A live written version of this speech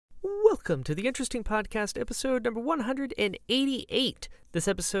Welcome to the Interesting Podcast, episode number 188. This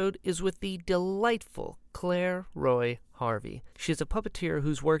episode is with the delightful Claire Roi Harvey. She's a puppeteer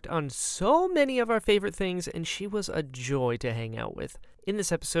who's worked on so many of our favorite things, and she was a joy to hang out with. In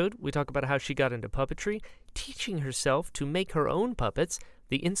this episode, we talk about how she got into puppetry, teaching herself to make her own puppets,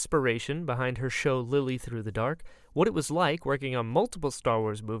 the inspiration behind her show Lilly Through the Dark, what it was like working on multiple Star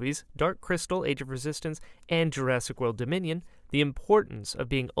Wars movies, Dark Crystal, Age of Resistance, and Jurassic World Dominion, the importance of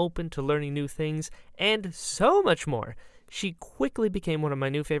being open to learning new things, and so much more. She quickly became one of my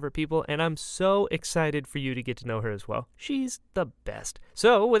new favorite people, and I'm so excited for you to get to know her as well. She's the best.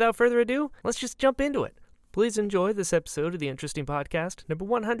 So, without further ado, let's just jump into it. Please enjoy this episode of the Interesting Podcast, number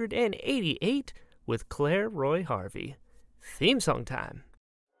 188, with Claire Roi Harvey. Theme song time.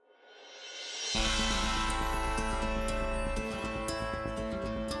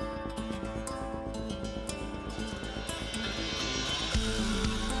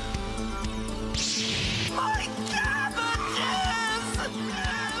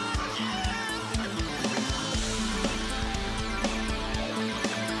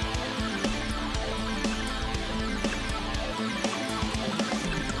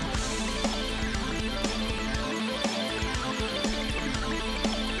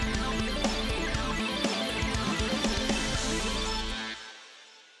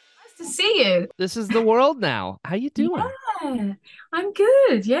 See you. This is the world now. How you doing? Yeah, I'm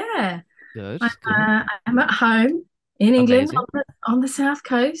good. Yeah, Good. I'm at home in England Amazing. on the south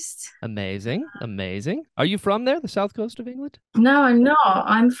coast. Amazing. Are you from there, the south coast of England? No, I'm not.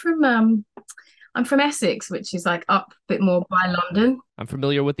 I'm from Essex, which is like up a bit more by London. I'm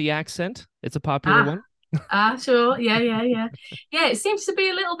familiar with the accent. It's a popular one. Sure. Yeah. Yeah, it seems to be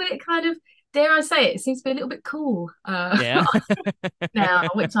a little bit kind of, dare I say it seems to be a little bit cool Yeah. now,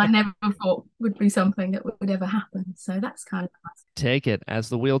 which I never thought would be something that would ever happen. So that's kind of nice. Take it as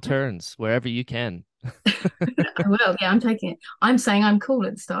the wheel turns wherever you can. I will. Yeah, I'm taking it. I'm saying I'm cool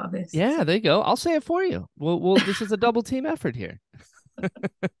at the start of this. Yeah, there you go. I'll say it for you. Well, this is a double team effort here.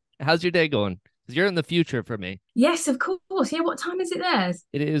 How's your day going? Because you're in the future for me. Yes, of course. Yeah, what time is it there?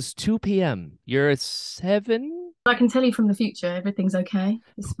 It is 2 p.m. You're at 7? I can tell you from the future, everything's okay.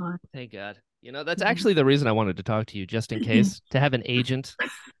 It's fine. Thank God. You know, that's actually the reason I wanted to talk to you, just in case, to have an agent,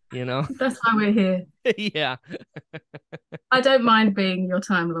 you know? That's why we're here. Yeah. I don't mind being your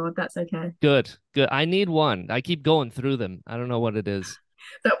Time Lord. That's okay. Good. I need one. I keep going through them. I don't know what it is.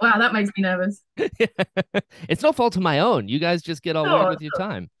 Wow, that makes me nervous. It's no fault of my own. You guys just get all weird with your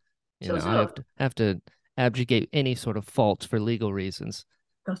time. Sure. I have to abdicate any sort of fault for legal reasons.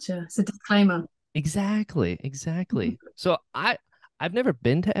 Gotcha. It's a disclaimer. Exactly. So I've never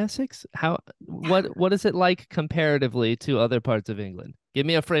been to Essex. What is it like comparatively to other parts of England? Give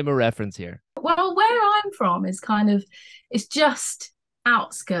me a frame of reference here. Well, where I'm from is it's just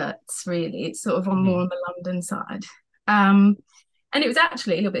outskirts, really. It's sort of more on the London side. And it was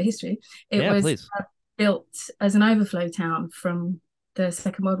actually a little bit of history. It was built as an overflow town from the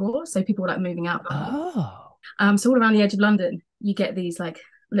Second World War. So people were like moving out. Oh. So all around the edge of London, you get these like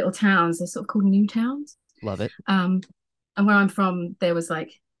little towns. They're sort of called new towns. Love it. And where I'm from, there was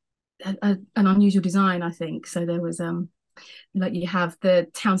like an unusual design, I think. So there was like you have the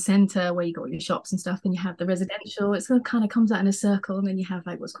town centre where you got your shops and stuff, and you have the residential. It's kind of comes out in a circle, and then you have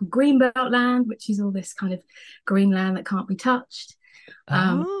like what's called greenbelt land, which is all this kind of green land that can't be touched.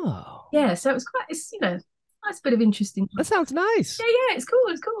 Yeah, so it's nice bit of interesting. That sounds nice. Yeah, it's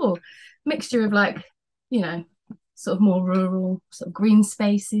cool. Mixture of like, sort of more rural, sort of green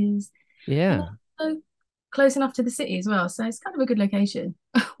spaces. Yeah. So close enough to the city as well. So it's kind of a good location.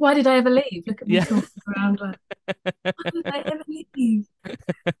 Why did I ever leave? Look at me talking around like, why did I ever leave?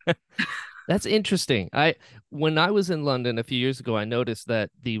 That's interesting. When I was in London a few years ago, I noticed that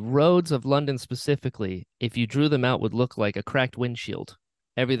the roads of London specifically, if you drew them out, would look like a cracked windshield.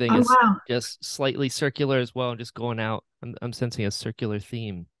 Everything is just slightly circular as well, just going out. I'm sensing a circular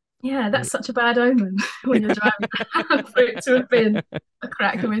theme. Yeah, that's such a bad omen when you're driving for it to have been a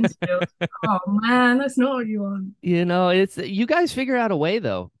cracked windshield. Oh man, that's not what you want. It's you guys figure out a way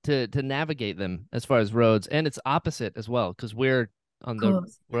though to navigate them as far as roads, and it's opposite as well because we're on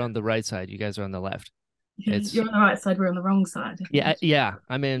the right side. You guys are on the left. You're on the right side. We're on the wrong side. Yeah.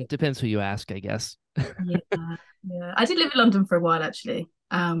 I mean, depends who you ask, I guess. Yeah. I did live in London for a while actually.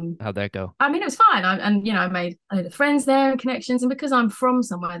 How'd that go? I mean, it was fine. I made a load of friends there and connections, and because I'm from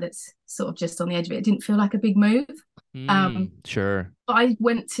somewhere that's sort of just on the edge of it, it didn't feel like a big move. Sure. But I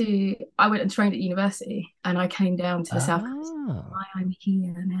went and trained at university, and I came down to the south coast. Why I'm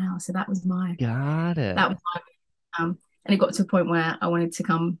here now. So that was my got it. That was my and it got to a point where I wanted to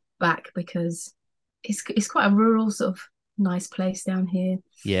come back because it's quite a rural sort of nice place down here.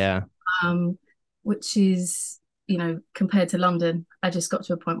 Yeah. um, which is, compared to London, I just got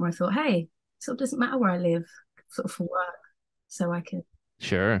to a point where I thought, hey, it sort of doesn't matter where I live, sort of for work, so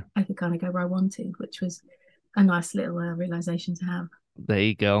Sure. I could kind of go where I wanted, which was a nice little realization to have. There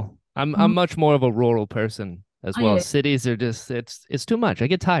you go. I'm Mm. much more of a rural person as Oh well. yeah, Cities are just it's too much. I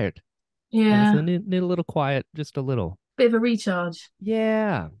get tired. I yeah, need a little quiet, just a little. bit of a recharge.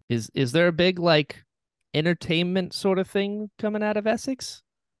 Yeah. Is there a big like entertainment sort of thing coming out of Essex?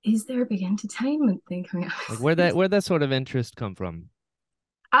 Is there a big entertainment thing coming out Like of this? where that sort of interest come from?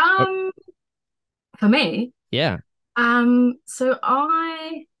 Or, Um, for me, yeah. so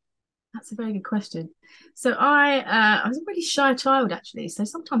I that's a very good question. So I was a really shy child actually. So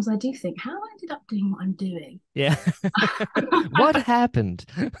sometimes I do think how I ended up doing what I'm doing. Yeah. What happened?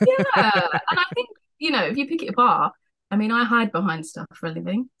 Yeah, and I think if you pick it apart, I mean, I hide behind stuff for a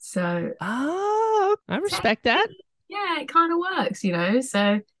living, so Oh, I respect that. technically, yeah, it kind of works.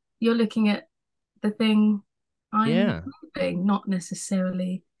 So you're looking at the thing I'm Yeah. moving, not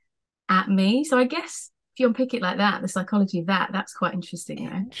necessarily at me. So I guess if you unpick it like that, the psychology of that's quite interesting.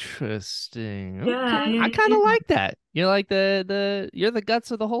 Interesting. Yeah, Okay. yeah, I kind yeah, of like that. You're like you're the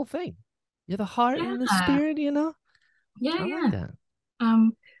guts of the whole thing. You're the heart and the yeah, spirit, you know? yeah, I like yeah.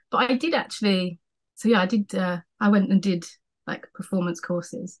 that. But I did actually. So yeah, I did. I went and did like performance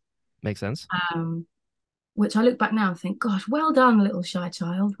courses. Makes sense. Um, which I look back now and think, gosh, well done, little shy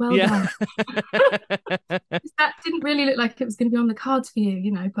child, well Yeah. done. That didn't really look like it was going to be on the cards for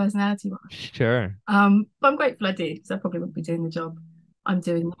you, personality wise. Sure. But I'm grateful I did because I probably wouldn't be doing the job I'm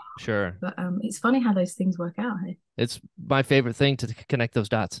doing now. Sure. But it's funny how those things work out. Hey? It's my favorite thing to connect those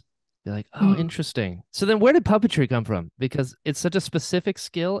dots. You're like, oh, Mm. interesting. So then where did puppetry come from? Because it's such a specific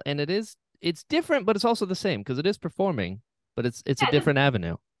skill and it's different, but it's also the same because it is performing, but it's a Yeah, different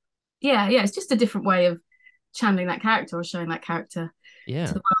avenue. yeah. It's just a different way of channeling that character or showing that character to Yeah.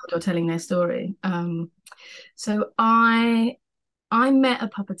 the world or telling their story. So I met a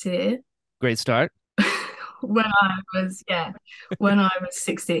puppeteer Great start. when I was yeah when I was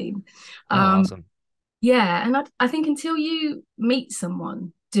 16. Oh, Um, awesome. yeah, and I think until you meet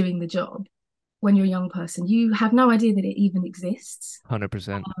someone doing the job when you're a young person, you have no idea that it even exists.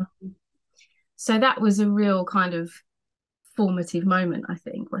 100%. So that was a real kind of formative moment, I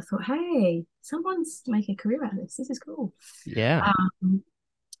think, where I thought, hey, someone's making a career out of this. This is cool. Yeah. Um,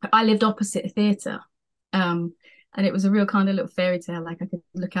 I lived opposite a theatre. Um, and it was a real kind of little fairy tale. Like I could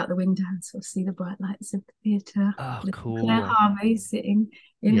look out the window and sort of see the bright lights of the theatre. Oh, Little Claire cool. Harvey sitting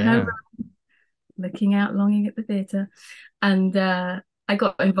in her Yeah. room, looking out, longing at the theatre. And I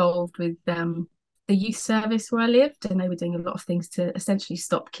got involved with the youth service where I lived, and they were doing a lot of things to essentially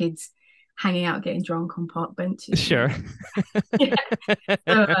stop kids hanging out, getting drunk on park benches. Sure. Yeah.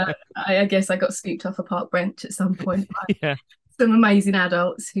 So I guess I got scooped off a park bench at some point by Yeah. some amazing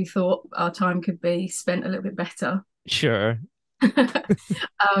adults who thought our time could be spent a little bit better. Sure.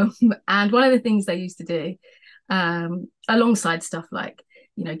 And one of the things they used to do, alongside stuff like,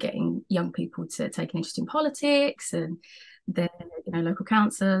 getting young people to take an interest in politics and their, local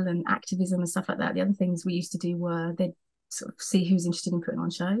council and activism and stuff like that. The other things we used to do were they'd sort of see who's interested in putting on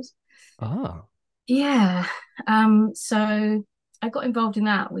shows. Oh. Yeah. So I got involved in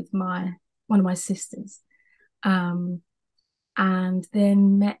that with one of my sisters. Um, and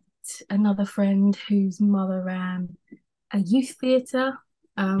then met another friend whose mother ran a youth theatre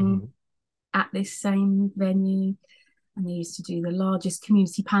Mhm. at this same venue, and they used to do the largest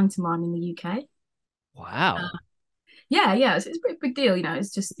community pantomime in the UK. Wow. Yeah, yeah, it's a pretty big deal.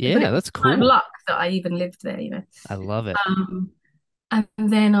 It's just, but Yeah, it was that's kind of cool. luck that I even lived there. I love it. And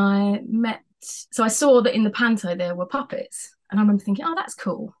then so I saw that in the panto there were puppets, and I remember thinking, oh, that's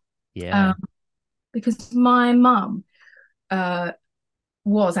cool, Yeah. um, because my mum uh,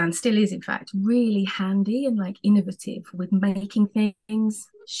 was and still is in fact really handy and like innovative with making things.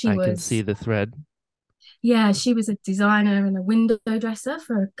 I can see the thread. She was a designer and a window dresser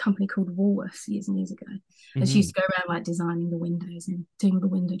for a company called Woolworths years and years ago, and she Hmm. used to go around like designing the windows and doing all the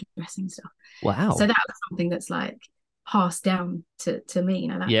window dressing stuff. So Wow. that was something that's like passed down to me,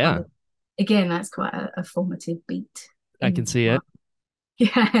 that kind Yeah, of, again, that's quite a formative beat I can in see my, it.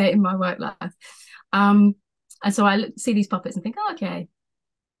 yeah, in my work life. um and so I see these puppets and think, oh, okay,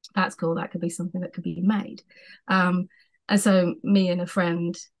 that's cool. That could be something that could be made. And so me and a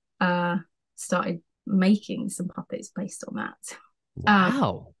friend started making some puppets based on that. Um,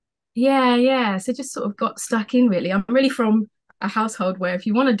 Wow. yeah, yeah. So just sort of got stuck in really. I'm really from a household where if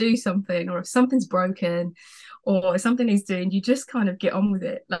you want to do something or if something's broken or if something is doing, you just kind of get on with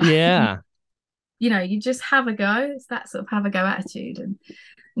it. Like, Yeah. you just have a go. It's that sort of have a go attitude and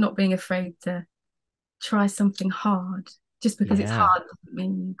not being afraid to try something hard. Just because it's Yeah, hard doesn't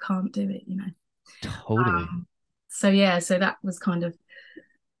mean you can't do it, you know. totally. So yeah, so that was kind of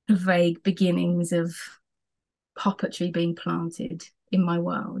the vague beginnings of puppetry being planted in my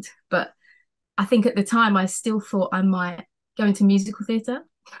world. But I think at the time I still thought I might go into musical theatre.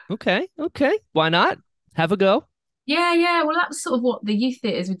 Okay, okay. Why not? Have a go. Yeah, yeah. Well, that was sort of what the youth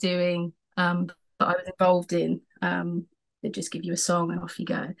theatres were doing, that I was involved in. They just give you a song and off you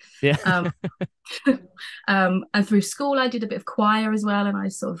go. Yeah, Um, and through school, I did a bit of choir as well, and I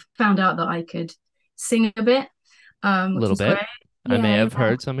sort of found out that I could sing a bit, a which little was bit. great. I may Yeah, have yeah.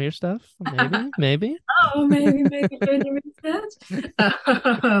 heard some of your stuff. Maybe, maybe. Oh, maybe doing your research.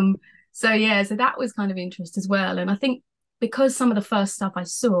 Um, so yeah, so that was kind of interest as well. And I think because some of the first stuff I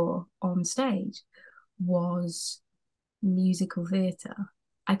saw on stage was musical theatre,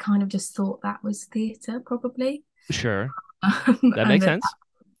 I kind of just thought that was theatre probably. Sure. That And makes that, sense.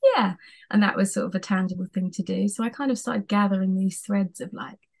 yeah, and that was sort of a tangible thing to do. So I kind of started gathering these threads of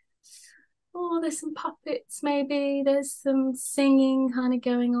like, oh, there's some puppets, maybe there's some singing kind of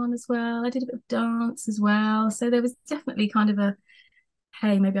going on as well. I did a bit of dance as well. So there was definitely kind of a,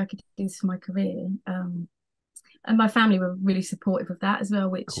 hey, maybe I could do this for my career. And my family were really supportive of that as well,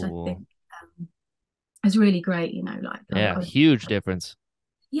 which I think Cool. is really great. You know, like Yeah, huge difference.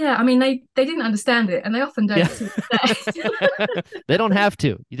 yeah, I mean they didn't understand it, and they often Yeah. don't to this day. They don't have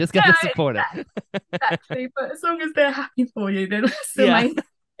to. You just got to Yeah, support it. exactly. But as long as they're happy for you, then that's the Yeah. main thing.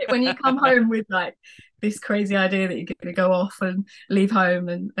 When you come home with like this crazy idea that you're going to go off and leave home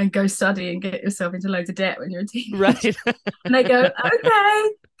and go study and get yourself into loads of debt when you're a teenager, Right. and they go, okay,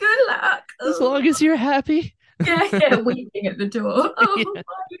 good luck. As Oh, long as you're happy. yeah, yeah, weeping at the door. Oh, Yeah.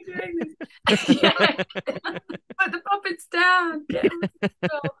 why are you doing this? Yeah, put the puppets down. Get them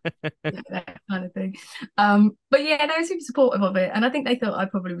yeah, that kind of thing. But yeah, they were super supportive of it, and I think they thought I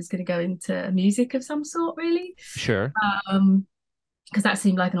probably was going to go into music of some sort, really, Sure. um, because that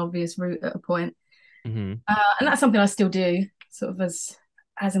seemed like an obvious route at a point. Hmm. And that's something I still do, sort of as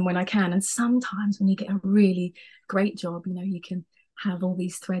and when I can. And sometimes when you get a really great job, you know, you can have all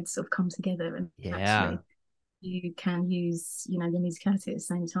these threads sort of come together, and Yeah. actually you can use, you know, your musicality at the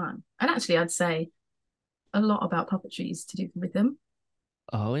same time. And actually, I'd say a lot about puppetry is to do with rhythm.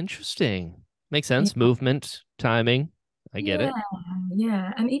 Oh, interesting. Makes Yeah, sense. Movement, timing. I get yeah, it.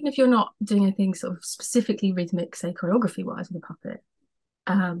 yeah. And even if you're not doing anything sort of specifically rhythmic, say choreography wise with a puppet,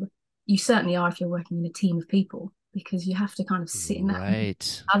 um, you certainly are if you're working in a team of people, because you have to kind of sit in that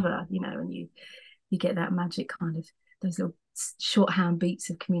Right. other, you know, and you get that magic kind of those little shorthand beats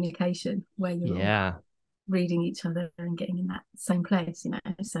of communication where you're all Yeah. reading each other and getting in that same place, you know.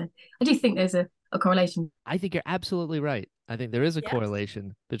 So I do think there's a correlation. I think you're absolutely right. I think there is a Yeah.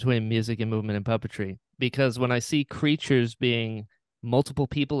 correlation between music and movement and puppetry because when I see creatures being multiple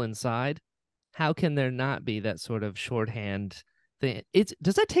people inside, how can there not be that sort of shorthand thing? It's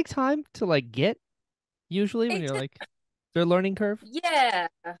does that take time to like get usually when It you're just, like their learning curve? yeah.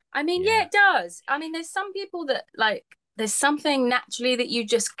 I mean, yeah, Yeah. it does. I mean, there's some people that like there's something naturally that you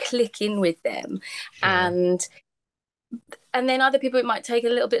just click in with them, Sure. and then other people it might take a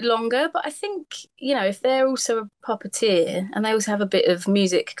little bit longer. But I think, you know, if they're also a puppeteer and they also have a bit of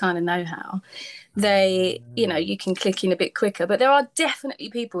music kind of know-how, they, you know, Ah. you can click in a bit quicker. But there are definitely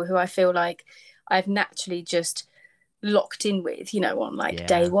people who I feel like I've naturally just locked in with, you know, on like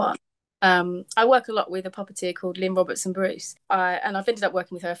day Yeah. one. I work a lot with a puppeteer called Lynn Robertson Bruce, and I've ended up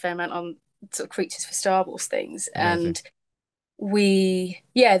working with her a fair amount on sort of creatures for Star Wars things. Amazing. And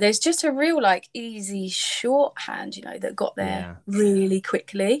there's just a real like easy shorthand, you know, that got there Yeah. really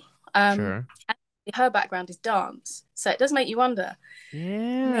quickly. Um, Sure. and her background is dance, so it does make you wonder,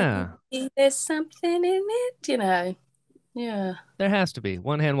 maybe Yeah. there's something in it, you know. Yeah. There has to be.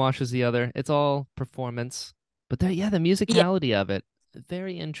 One hand washes the other. It's all performance. But there, yeah, the Yeah. musicality of it,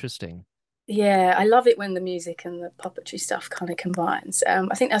 very interesting. Yeah, I love it when the music and the puppetry stuff kind of combines.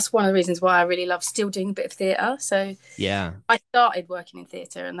 I think that's one of the reasons why I really love still doing a bit of theatre. So Yeah, I started working in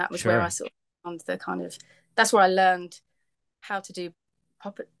theatre, and that was where I sure. sort of found the kind of that's where I learned how to do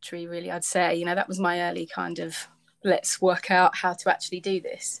puppetry. Really, I'd say, you know, that was my early kind of let's work out how to actually do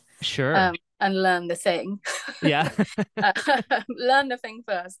this, Sure. and learn the thing, Yeah. uh, learn the thing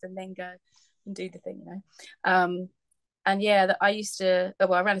first, and then go and do the thing. You know. And yeah, that I used to,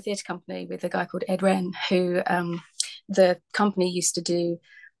 well, I ran a theatre company with a guy called Ed Wren, who the company used to do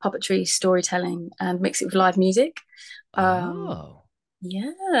puppetry, storytelling, and mix it with live music. Um, Oh,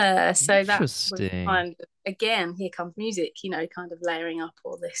 yeah, so that was interesting. kind of, again, here comes music, you know, kind of layering up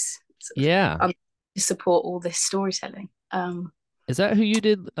all this sort Yeah. of to support all this storytelling. Is that who you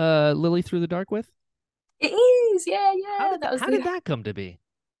did Lily Through the Dark with? It is, yeah, How yeah, did that was how did the that come to be?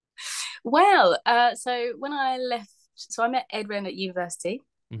 well. So when I left So I met Ed Wren at university,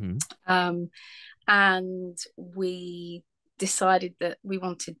 and we decided that we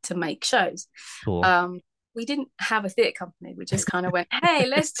wanted to make shows. Cool. We didn't have a theatre company. We just kind of went, hey,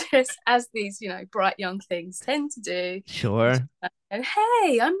 let's just, as these, bright young things tend to do. Sure. And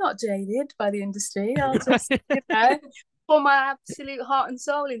hey, I'm not jaded by the industry. I'll just, pour my absolute heart and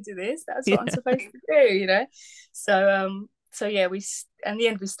soul into this. That's what I'm supposed to do, So yeah, in the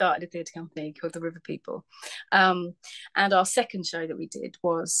end we started a theatre company called the River People, and our second show that we did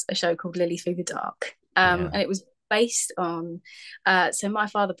was a show called Lilly Through the Dark, and it was based on. So my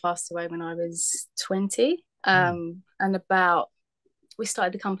father passed away when I was 20, and we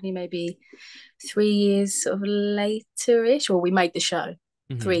started the company maybe 3 years sort of later-ish, or we made the show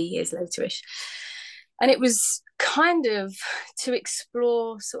 3 years later-ish, and it was kind of to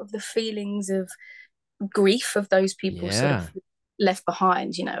explore sort of the feelings of grief of those people sort of left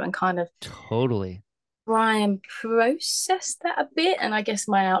behind, and kind of totally try and process that a bit. And I guess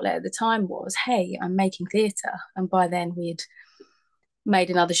my outlet at the time was, hey, I'm making theatre. And by then we'd made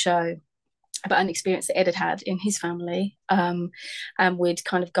another show about an experience that Ed had had in his family, and we'd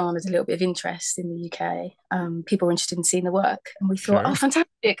kind of garnered a little bit of interest in the UK. People were interested in seeing the work, and we thought, oh,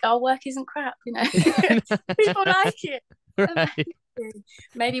 fantastic, our work isn't crap, people like it. Right.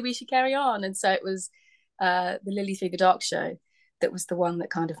 Maybe we should carry on. And so it was the Lilly Through the Dark show that was the one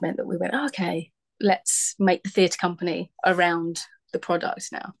that kind of meant that we went, oh, okay, let's make the theatre company around the product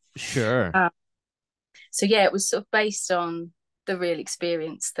now. Sure. So yeah, it was sort of based on the real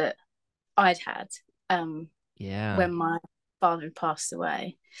experience that I'd had when my father had passed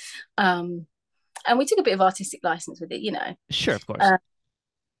away, and we took a bit of artistic license with it, Sure, of course.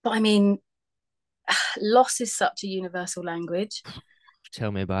 but I mean, loss is such a universal language.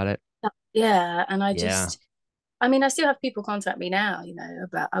 Tell me about it. Yeah, and I still have people contact me now,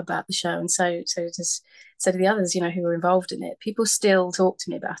 about the show, and so do the others, who were involved in it. People still talk to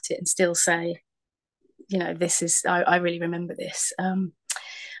me about it and still say, this is, I really remember this.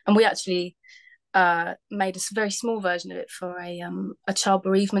 And we actually made a very small version of it for a child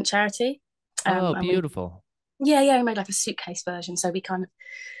bereavement charity. Oh, beautiful. We made like a suitcase version. So we kind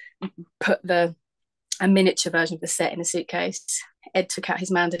of put a miniature version of the set in a suitcase. Ed took out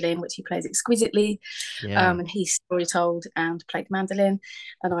his mandolin, which he plays exquisitely, and he story told and played the mandolin,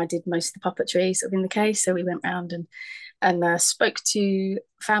 and I did most of the puppetry sort of in the case. So we went round and spoke to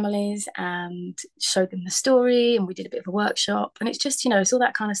families and showed them the story, and we did a bit of a workshop. And it's just, it's all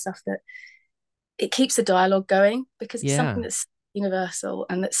that kind of stuff that it keeps the dialogue going, because it's something that's universal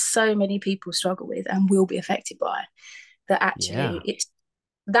and that so many people struggle with and will be affected by, that actually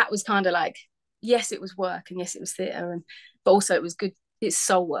that was kind of like, yes, it was work, and yes, it was theatre, but also it was good, it's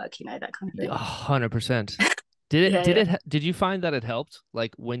soul work, that kind of thing. 100%. Did you find that it helped,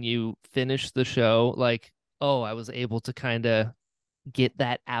 like when you finished the show, like, oh, I was able to kind of get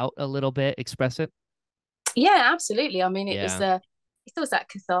that out a little bit, express it? Yeah, absolutely. I mean, it's always that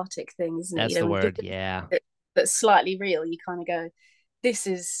cathartic thing, isn't it? That's the word. That's slightly real. You kind of go, this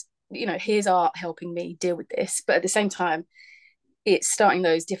is, here's art helping me deal with this, but at the same time, it's starting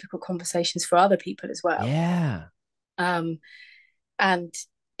those difficult conversations for other people as well. And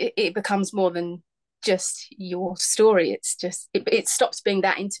it becomes more than just your story. It's just it stops being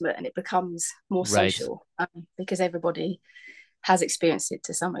that intimate, and it becomes more social, because everybody has experienced it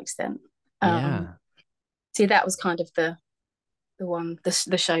to some extent. See, that was kind of the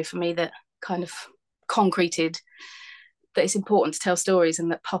show for me that kind of concreted that it's important to tell stories,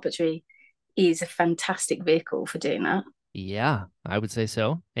 and that puppetry is a fantastic vehicle for doing that. Yeah, I would say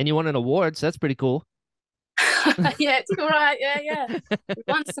so. And you won an award, so that's pretty cool. Yeah, it's all right. Yeah. We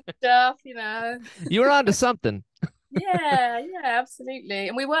won some stuff, You were onto something. Yeah, absolutely.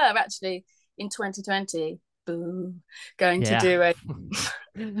 And we were actually in 2020, going to do it.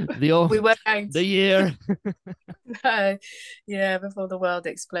 We were going to... the year. No, before the world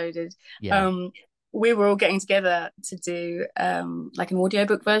exploded. We were all getting together to do like an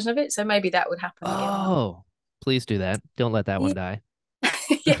audiobook version of it. So maybe that would happen again. Oh, please do that. Don't let that one die.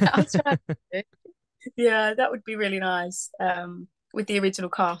 I'll try to. Yeah, that would be really nice. With the original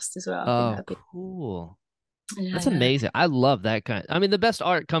cast as well. Oh, cool. That's amazing. I love that kind. I mean, the best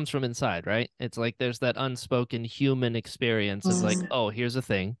art comes from inside, right? It's like there's that unspoken human experience of like, oh, here's a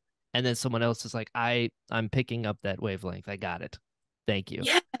thing. And then someone else is like, I'm picking up that wavelength. I got it. Thank you.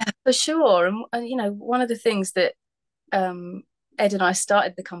 Yeah, for sure. And one of the things that Ed and I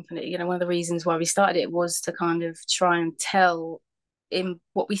started the company, one of the reasons why we started it was to kind of try and tell in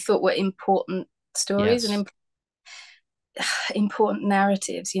what we thought were important stories. And important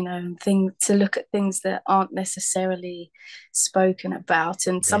narratives, and things to look at things that aren't necessarily spoken about,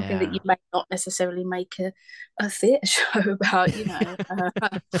 and something that you Yeah. may not necessarily make a theatre show about.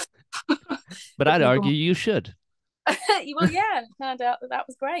 But That I'd people argue you should. well, yeah, it turned out that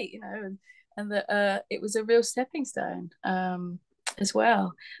was great, and that it was a real stepping stone, as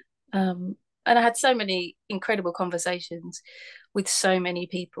well. And I had so many incredible conversations with so many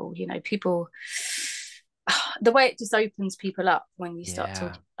people. People, the way it just opens people up when you start Yeah.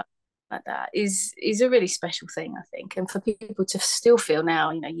 talking like that is a really special thing, I think. And for people to still feel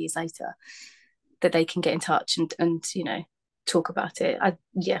now, years later, that they can get in touch and talk about it.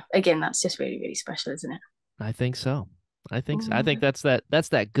 Yeah, again, that's just really, really special, isn't it? I think so. I think so. I think Mm. that's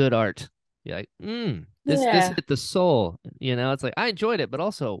that good art. You're like, this Yeah. hit the soul. It's like I enjoyed it, but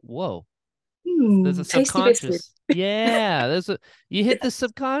also, whoa, there's a Tasty biscuit. subconscious. Yeah, you hit the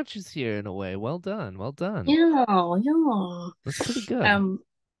subconscious here in a way. Well done. Well done. Yeah, yeah. That's pretty good. Um,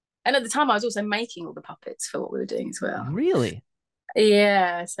 and at the time, I was also making all the puppets for what we were doing as well. Really?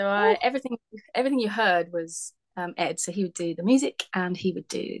 Yeah, so Oh. everything you heard was Ed. So he would do the music and he would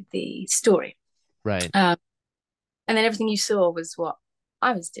do the story. Right. Um, and then everything you saw was what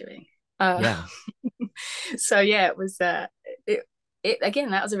I was doing. Yeah. So yeah, it was it again,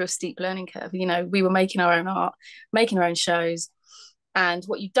 that was a real steep learning curve. We were making our own art, making our own shows, and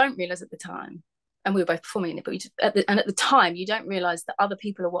what you don't realize at the time, and we were both performing in it, but at the time you don't realize that other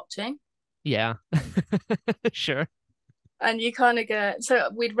people are watching. Yeah. Sure. And you kind of get,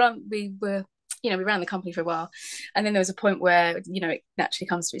 so we ran the company for a while, and then there was a point where it naturally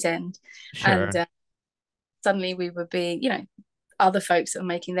comes to its end, and Sure. suddenly we were being, other folks that were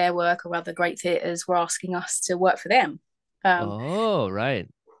making their work or other great theaters were asking us to work for them. Oh, right.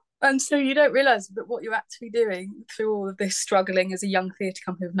 And so you don't realize that what you're actually doing through all of this struggling as a young theatre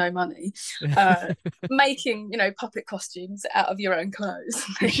company with no money, making puppet costumes out of your own clothes.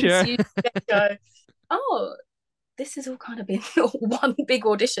 Sure. You go, oh, this has all kind of been one big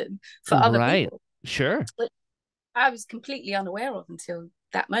audition for other Right. people. Sure. Which I was completely unaware of until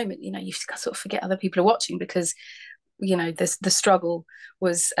that moment. You sort of forget other people are watching because the struggle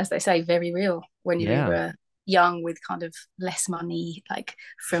was, as they say, very real when you Yeah. were young with kind of less money, like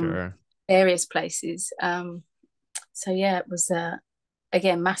from Sure. various places. So yeah, it was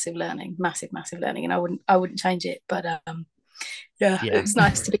again massive learning, massive learning, and I wouldn't change it. But yeah, it Yeah. was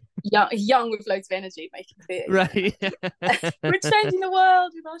nice to be young with loads of energy making theatre. Right. We're changing the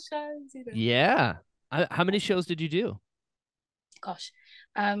world with our shows. Yeah. How many shows did you do? Gosh,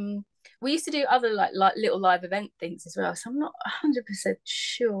 we used to do other like little live event things as well. So I'm not 100%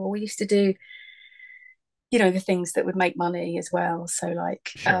 sure. We used to do the things that would make money as well. So like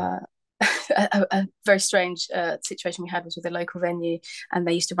Sure. a very strange situation we had was with a local venue, and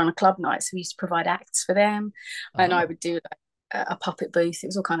they used to run a club night, so we used to provide acts for them, and I Oh, would do like a puppet booth. It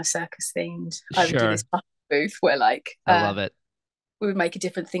was all kind of circus themed. I would do this sure. puppet booth where like I love it. we would make a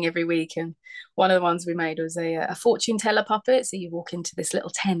different thing every week, and one of the ones we made was a fortune teller puppet. So you walk into this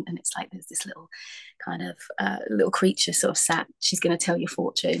little tent and it's like there's this little kind of little creature sort of sat, she's going to tell your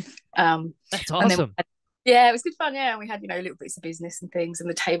fortune. That's And then awesome. yeah, it was good fun. Yeah, and we had little bits of business and things, and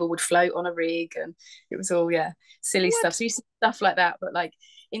the table would float on a rig, and it was all silly stuff. What? So you see stuff like that, but like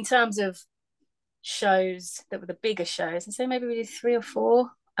in terms of shows that were the bigger shows, and so maybe we did 3 or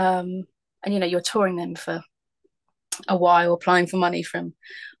 4. And you're touring them for a while, applying for money from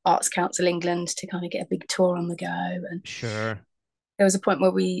Arts Council England to kind of get a big tour on the go. And Sure. there was a point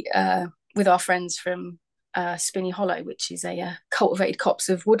where we, with our friends from Spinney Hollow, which is a cultivated copse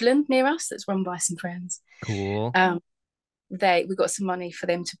of woodland near us that's run by some friends. Cool. We got some money for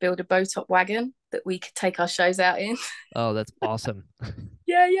them to build a bow top wagon that we could take our shows out in. Oh, that's awesome.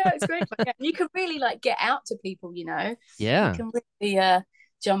 Yeah, it's great fun. Yeah. You can really like get out to people. You Yeah. can really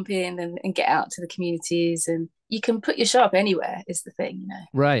jump in and get out to the communities, and you can put your show up anywhere is the thing.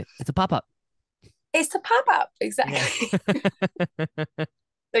 Right. It's a pop-up. It's the pop up, exactly. Yeah.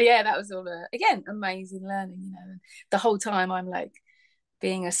 So yeah, that was all again amazing learning. The whole time I'm like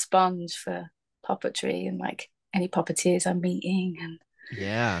being a sponge for puppetry and like any puppeteers I'm meeting, and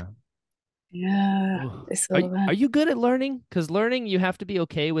Yeah. yeah, Ooh. it's Are all are you good at learning? Because learning, you have to be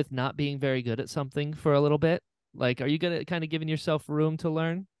okay with not being very good at something for a little bit. Like, are you good at kind of giving yourself room to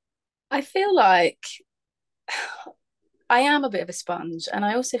learn? I feel like I am a bit of a sponge, and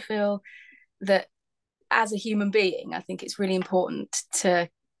I also feel that as a human being, I think it's really important to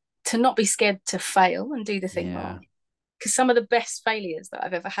not be scared to fail and do the thing Yeah. wrong. Because some of the best failures that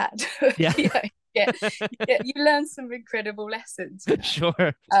I've ever had, Yeah. you learn some incredible lessons.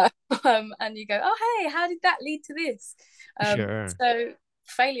 Sure. And you go, oh, hey, how did that lead to this? Sure. So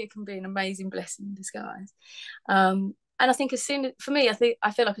failure can be an amazing blessing in disguise. And I think for me, I feel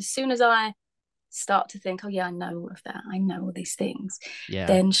like as soon as I start to think, oh yeah, I know all of that, I know all these things,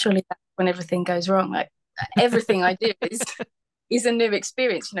 then surely that's when everything goes wrong. Like everything I do is a new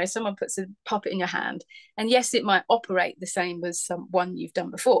experience. Someone puts a puppet in your hand, and yes, it might operate the same as one you've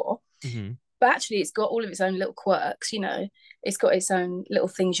done before, but actually it's got all of its own little quirks. It's got its own little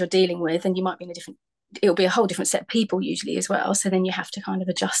things you're dealing with, and you might be it'll be a whole different set of people usually as well, so then you have to kind of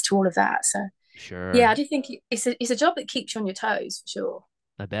adjust to all of that. So yeah, I do think it's a job that keeps you on your toes, for sure.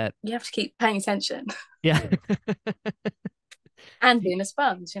 I bet you have to keep paying attention. Yeah. And being a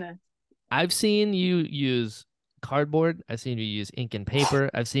sponge, I've seen you use cardboard. I've seen you use ink and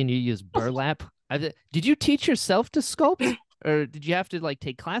paper. I've seen you use burlap. Did you teach yourself to sculpt, or did you have to like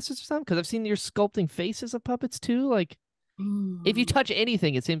take classes or something? Because I've seen you're sculpting faces of puppets too. Like, if you touch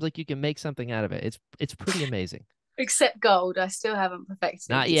anything, it seems like you can make something out of it. It's pretty amazing. Except gold, I still haven't perfected.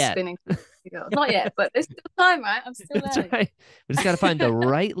 Not yet. Spinning gold. Not yet, but there's still time, right? I'm still learning. That's right. We just got to find the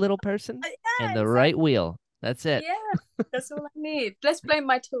right little person and the right wheel. That's it. Yeah, that's all I need. Let's blame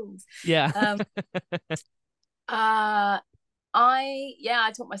my tools. Yeah. I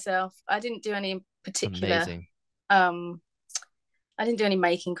taught myself. I didn't do any particular. Amazing. I didn't do any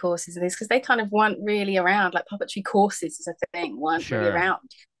making courses and things because they kind of weren't really around. Like puppetry courses as a thing weren't really around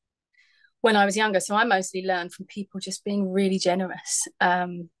when I was younger. So I mostly learned from people just being really generous.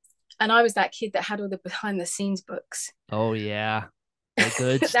 And I was that kid that had all the behind the scenes books. Oh yeah, the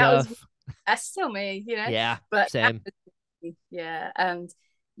good stuff. That's still me, Yeah, but same. Yeah, and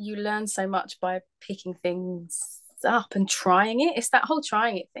you learn so much by picking things up and trying it. It's that whole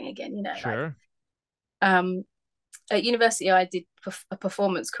trying it thing again, Sure. Like, at university, I did a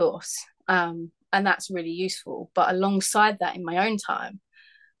performance course, and that's really useful. But alongside that, in my own time,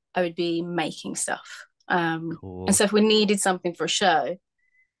 I would be making stuff. Cool. And so if we needed something for a show,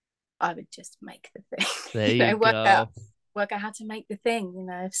 I would just make the thing. There you go. Work out how to make the thing.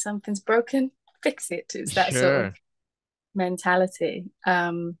 If something's broken, fix it. It's that sort of mentality.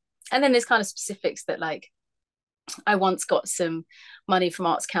 And then there's kind of specifics that, like, I once got some money from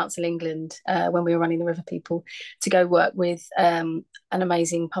Arts Council England when we were running the River People to go work with an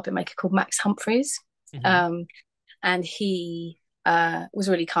amazing puppet maker called Max Humphreys. And he was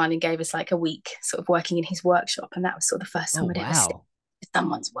really kind and gave us like a week sort of working in his workshop. And that was sort of the first time I'd ever seen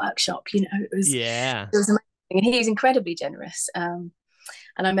someone's workshop. It was amazing. And he was incredibly generous. And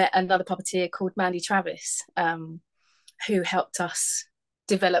I met another puppeteer called Mandy Travis, who helped us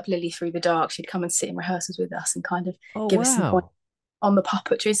develop Lilly Through the Dark. She'd come and sit in rehearsals with us and kind of give us some point on the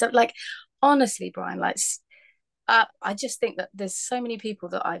puppetry. So, like, honestly, Brian, like, I just think that there's so many people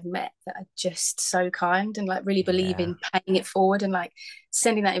that I've met that are just so kind and like really believe in paying it forward and like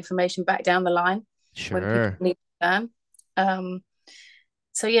sending that information back down the line when people need to learn.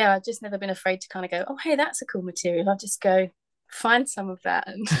 So yeah, I've just never been afraid to kind of go, oh hey, that's a cool material. I'll just go find some of that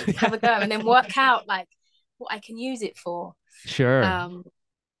and have a go, and then work out like what I can use it for. Sure. And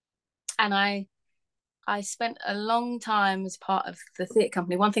I spent a long time as part of the theatre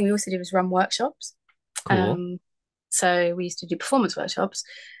company. One thing we also did was run workshops. Cool. So we used to do performance workshops,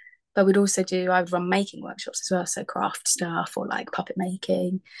 but I would run making workshops as well. So craft stuff or like puppet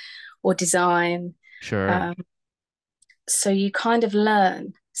making or design. Sure. So you kind of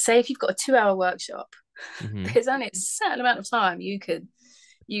learn, say if you've got a 2-hour workshop, there's only a certain amount of time you can,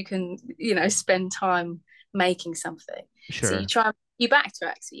 spend time making something. Sure. So you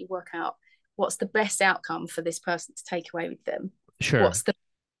backtrack, so you work out what's the best outcome for this person to take away with them. Sure. What's the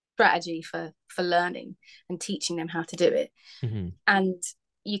strategy for learning and teaching them how to do it. And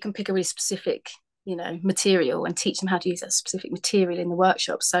you can pick a really specific material and teach them how to use that specific material in the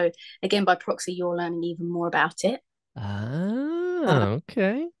workshop. So again, by proxy, you're learning even more about it.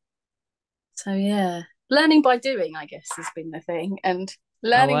 Okay. So yeah, learning by doing, I guess, has been the thing, and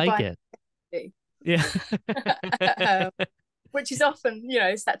learning by it. Yeah. Which is often,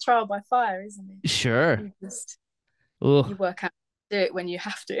 it's that trial by fire, isn't it? Sure. You work out do it when you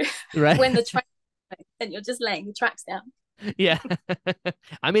have to, right? When the track and you're just laying the tracks down. Yeah.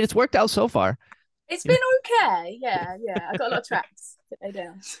 I mean, it's worked out so far. It's been okay. Yeah. I got a lot of tracks to lay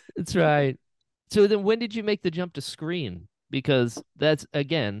down. That's right. So then when did you make the jump to screen? Because that's,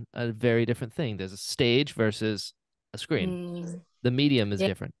 again, a very different thing. There's a stage versus a screen. The medium is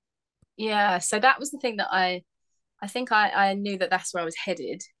different. Yeah. So that was the thing that I think I knew that that's where I was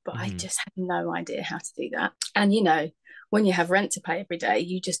headed, but I just had no idea how to do that. And, when you have rent to pay every day,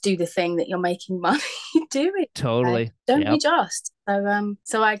 you just do the thing that you're making money doing. Totally. Don't you just?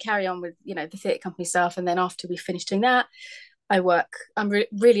 So I carry on with, the theatre company stuff. And then after we finished doing that, I'm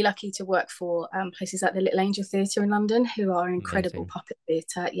really lucky to work for places like the Little Angel Theatre in London, who are an incredible puppet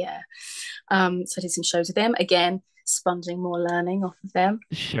theatre. Yeah. So I did some shows with them. Again, sponging more learning off of them.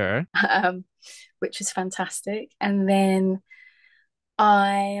 Sure. Which was fantastic. And then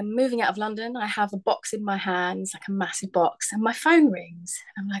I am moving out of London. I have a box in my hands, like a massive box, and my phone rings.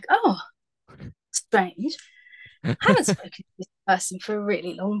 I'm like, oh, strange. I haven't spoken to this person for a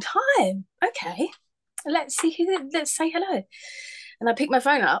really long time. Okay, let's say hello. And I pick my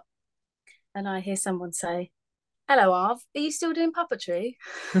phone up and I hear someone say, hello, Arv, are you still doing puppetry?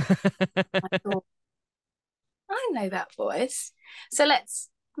 I thought, I know that voice. So let's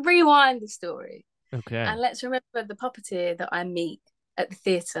rewind the story. Okay. And let's remember the puppeteer that I meet at the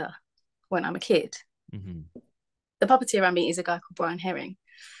theatre when I'm a kid. Mm-hmm. The puppeteer I meet is a guy called Brian Herring.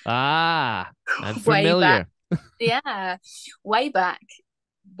 Ah, I'm familiar. Yeah, way back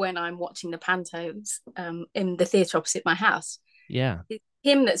when I'm watching the pantos in the theatre opposite my house. Yeah. It's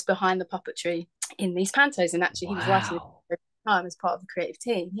him that's behind the puppetry in these pantos. And actually, he was writing the time as part of the creative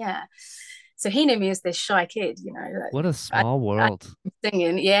team. Yeah. So he knew me as this shy kid, you know. Like, what a small world.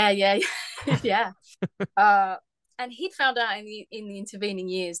 Singing. Yeah. Yeah. And he'd found out in the intervening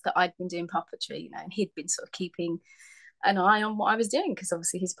years that I'd been doing puppetry, you know, and he'd been sort of keeping an eye on what I was doing because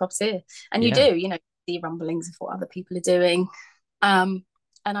obviously he's a puppeteer. And you do, you know, see rumblings of what other people are doing. And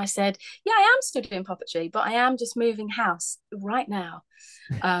I said, yeah, I am still doing puppetry, but I am just moving house right now.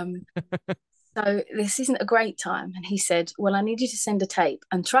 So this isn't a great time. And he said, well, I need you to send a tape.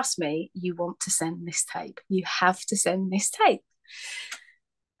 And trust me, you want to send this tape. You have to send this tape.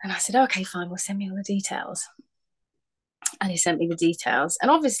 And I said, okay, fine, well, send me all the details. And he sent me the details.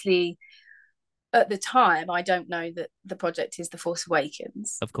 And obviously, at the time, I don't know that the project is The Force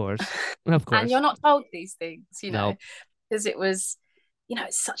Awakens. Of course. Of course. And you're not told these things, you know, nope. because it was, you know,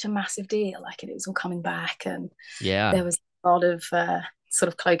 it's such a massive deal. Like, it was all coming back. And yeah, there was a lot of sort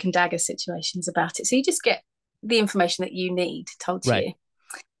of cloak and dagger situations about it. So you just get the information that you need told to you.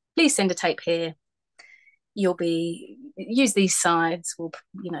 Please send a tape here. You'll be, use these sides. We'll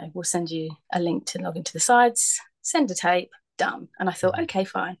send you a link to log into the sides, send a tape, done. And I thought, okay,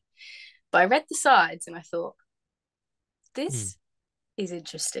 fine. But I read the sides and I thought, this is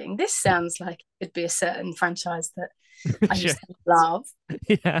interesting. This sounds like it could be a certain franchise that I used to love.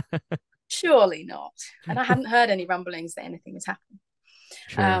 Yeah. Surely not. And I hadn't heard any rumblings that anything was happening.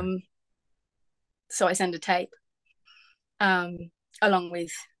 Sure. So I send a tape along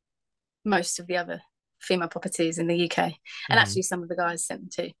with most of the other female puppeteers in the UK. And actually some of the guys sent them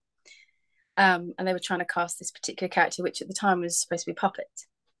too. And they were trying to cast this particular character, which at the time was supposed to be a puppet.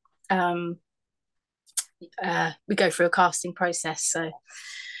 We go through a casting process. So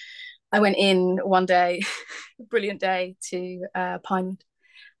I went in one day, brilliant day, to Pinewood.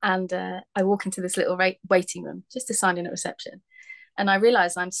 And I walk into this little waiting room just to sign in at reception. And I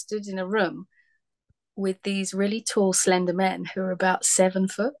realised I'm stood in a room with these really tall, slender men who are about 7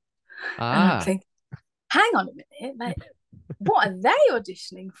 foot. And I'm thinking, hang on a minute, like, what are they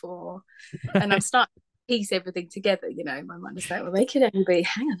auditioning for? And I'm starting to piece everything together, you know, in my mind is like, well, they could only be,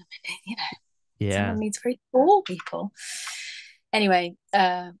 hang on a minute, you know, someone needs very tall people. Anyway,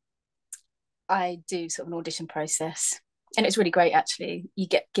 I do sort of an audition process. And it's really great, actually. You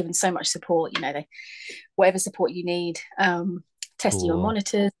get given so much support, you know, whatever support you need, testing your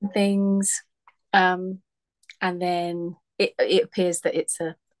monitors and things. And then it appears that it's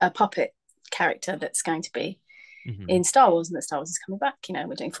a puppet character that's going to be in Star Wars, and that Star Wars is coming back. You know,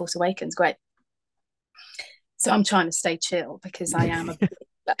 we're doing Force Awakens, great. So I'm trying to stay chill because I am a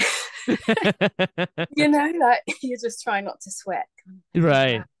you know, like, you're just trying not to sweat.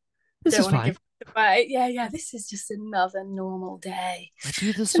 Right. This is fine. Yeah, this is just another normal day. I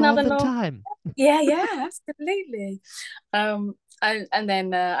do this all the time. Yeah, absolutely. And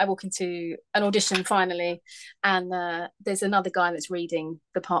then I walk into an audition finally, and there's another guy that's reading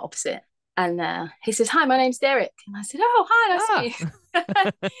the part opposite. And he says, hi, my name's Derek. And I said, oh, hi, nice to meet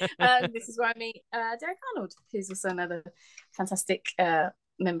you. This is where I meet Derek Arnold, who's also another fantastic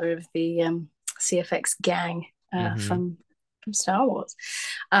member of the CFX gang from Star Wars.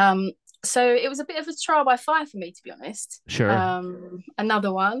 So it was a bit of a trial by fire for me, to be honest. Sure.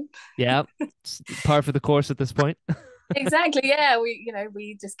 Another one. Yeah. Par for the course at this point. Exactly. Yeah.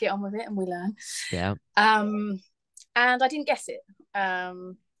 We just get on with it and we learn. Yeah. And I didn't guess it.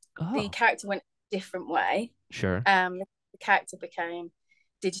 The character went a different way. Sure. The character became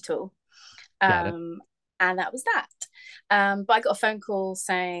digital. And that was that. But I got a phone call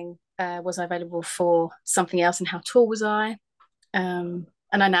saying, was I available for something else and how tall was I? And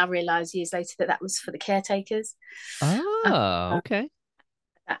I now realise years later that was for the caretakers. Oh, okay.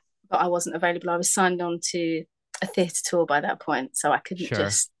 But I wasn't available. I was signed on to a theatre tour by that point, so I couldn't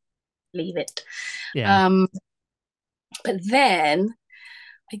just leave it. Yeah. But then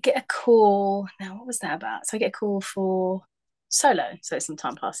I get a call. Now, what was that about? So I get a call for Solo. So some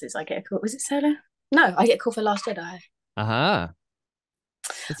time passes. I get a call. Was it Solo? No, I get a call for Last Jedi. Uh-huh.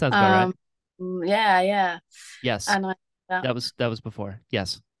 That sounds about right. Yeah. Yes. And That was before.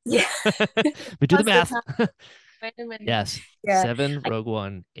 Yes. yeah. We do the That's math. Wait a minute. Yes. Yeah. 7, Rogue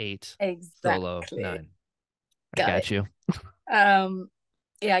One, 8, Solo, Exactly. 9. I Got got it. you.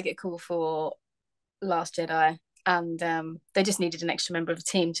 Yeah, I get a call for Last Jedi, and they just needed an extra member of the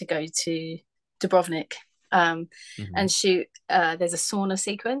team to go to Dubrovnik and shoot. There's a sauna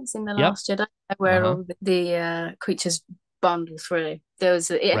sequence in the Yep. Last Jedi where all the creatures bundle through. It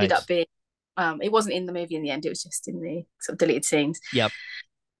ended up being it wasn't in the movie in the end. It was just in the sort of deleted scenes. Yep.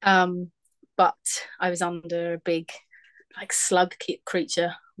 But I was under a big like slug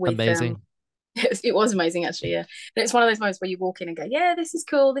creature with amazing. It was amazing, actually. Yeah, and it's one of those moments where you walk in and go, "Yeah, this is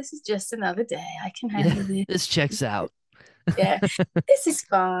cool. This is just another day. I can handle this. This checks out. Yeah, this is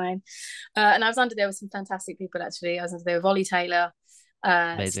fine." And I was under there with some fantastic people. Actually, I was under there with Ollie Taylor,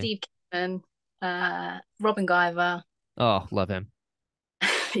 Steve Keenan, Robin Guyver. Oh, love him.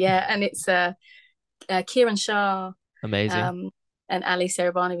 Yeah, and it's Kieran Shah. Amazing. And Ali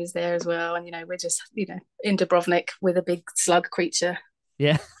Serabani was there as well. And we're just in Dubrovnik with a big slug creature.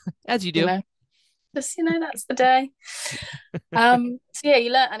 Yeah, as you do. Just that's the day. So yeah,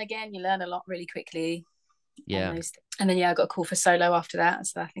 you learn a lot really quickly. Yeah. And then I got a call for Solo after that,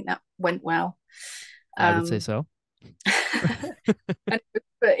 so I think that went well. I would say so.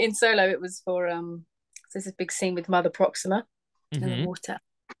 But in Solo it was for there's a big scene with Mother Proxima in the water.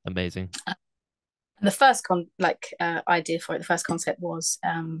 Amazing. And the first idea for it, the first concept was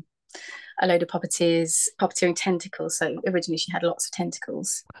a load of puppeteering tentacles. So originally she had lots of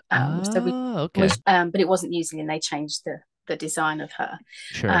tentacles. Okay. But it wasn't using, and they changed the design of her.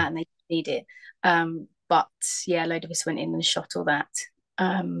 Sure. And they need it. But yeah, a load of us went in and shot all that.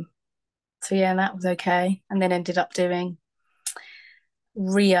 So yeah, that was okay. And then ended up doing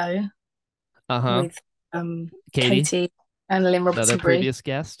Rio with Katie and Lynn Robertson. Another previous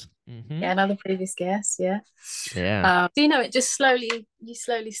guest. Yeah, another previous guest. Yeah. Yeah. So it just you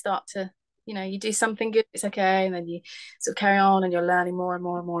slowly start to, you do something good, it's okay, and then you sort of carry on, and you're learning more and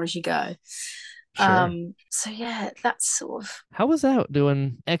more and more as you go. Sure. So yeah, that's sort of. How was that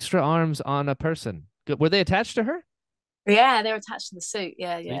doing extra arms on a person? Were they attached to her? Yeah, they're attached to the suit.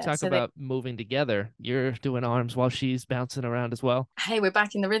 Yeah. So you talk about moving together. You're doing arms while she's bouncing around as well. Hey, we're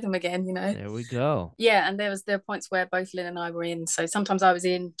back in the rhythm again, There we go. Yeah, and there were points where both Lynn and I were in. So sometimes I was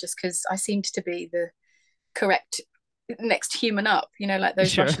in just because I seemed to be the correct next human up, like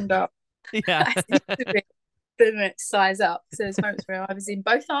those Russian dolls. Yeah. I seemed to be the next size up. So there's moments where I was in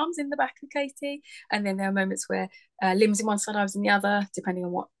both arms in the back of Katie, and then there are moments where Lynn's in one side, I was in the other, depending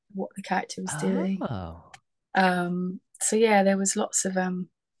on what the character was doing. So yeah, there was lots of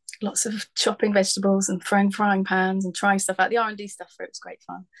chopping vegetables and throwing frying pans and trying stuff out. The R&D stuff for it was great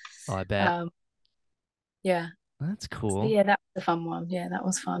fun. Oh, I bet. Yeah. That's cool. So yeah, that was a fun one. Yeah, that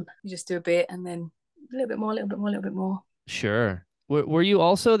was fun. You just do a bit and then a little bit more, a little bit more, a little bit more. Sure. Were you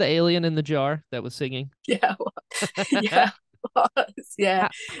also the alien in the jar that was singing? Yeah. Yeah. Yeah.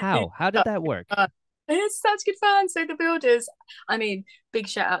 How did that work? It's such good fun. So the builders, big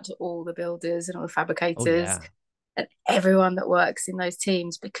shout out to all the builders and all the fabricators. Oh, yeah. And everyone that works in those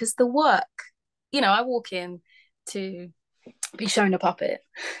teams, because the work, I walk in to be shown a puppet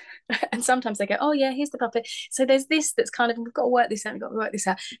and sometimes they go, "Oh yeah, here's the puppet, so there's this that's kind of, we've got to work this out,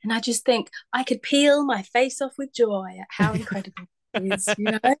 and I just think I could peel my face off with joy at how incredible it is.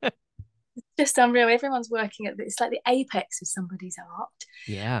 It's just unreal. Everyone's working at it's like the apex of somebody's art.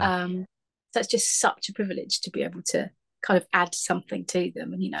 Yeah. So it's just such a privilege to be able to kind of add something to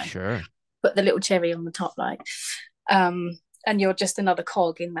them and sure, put the little cherry on the top, and you're just another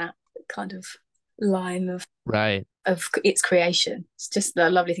cog in that kind of line of its creation. It's just a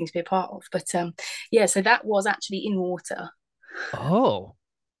lovely thing to be a part of. But yeah, so that was actually in water. Oh.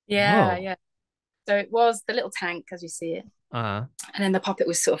 Yeah. Whoa. Yeah. So it was the little tank as you see it. And then the puppet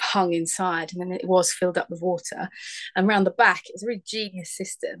was sort of hung inside, and then it was filled up with water. And around the back, it was a really genius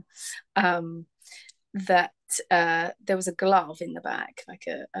system. That there was a glove in the back, like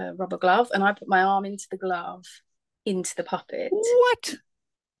a rubber glove, and I put my arm into the glove, into the puppet. What?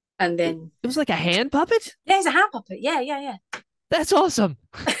 And then it was like a hand puppet? Yeah, it's a hand puppet. Yeah. That's awesome.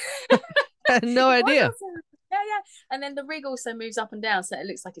 I had no idea. Awesome. Yeah. And then the rig also moves up and down, so it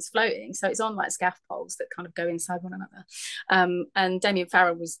looks like it's floating. So it's on like scaffolds that kind of go inside one another. And Damien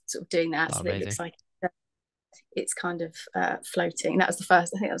Farrell was sort of doing that, so that it looks like it's kind of floating. That was the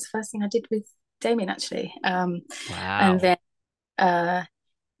first thing I did with Damien, actually. Wow. And then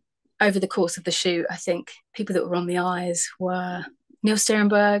over the course of the shoot, I think people that were on the eyes were Neil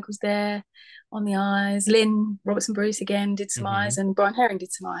Sternberg was there on the eyes. Lynn Robertson Bruce again did some eyes, and Brian Herring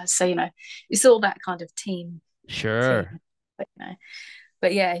did some eyes. So, it's all that kind of team. Sure. Team,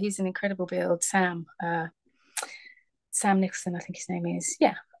 but yeah, he's an incredible build. Sam Nicholson, I think his name is.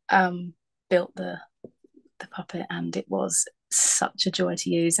 Yeah. Built the puppet, and it was such a joy to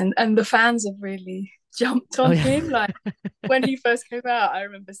use. And the fans have really jumped on him. Like when he first came out, I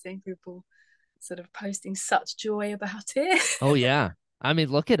remember seeing people sort of posting such joy about it. Oh yeah. I mean,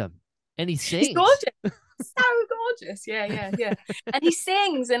 look at him. And he sings. He's gorgeous. So gorgeous. Yeah. And he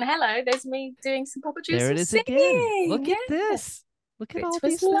sings, and hello, there's me doing some puppetry. There it is singing. again. Look at this. Look at all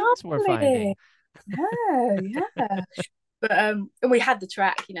these things we're finding. Yeah. But we had the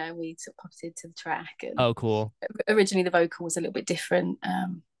track, we sort of puppeted to the track. And oh, cool. Originally the vocal was a little bit different.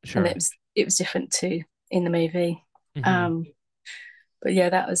 Sure. And it was different too in the movie. But yeah,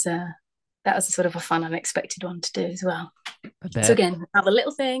 that was a sort of a fun, unexpected one to do as well. So again, another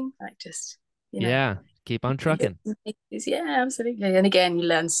little thing, like just yeah, keep on trucking. Yeah, absolutely. And again, you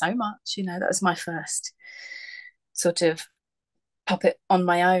learn so much. That was my first sort of puppet on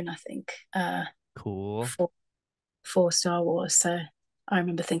my own, I think. Cool. For Star Wars. So I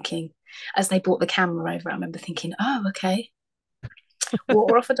remember thinking, as they brought the camera over, I remember thinking, oh, okay,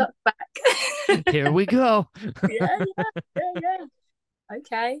 water off a duck's back. Here we go. Yeah.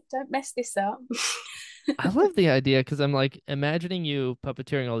 Okay, don't mess this up. I love the idea because I'm like imagining you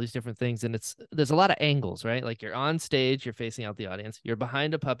puppeteering all these different things, and there's a lot of angles, right? Like you're on stage, you're facing out the audience, you're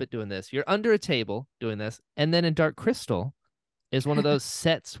behind a puppet doing this, you're under a table doing this, and then in Dark Crystal is one of those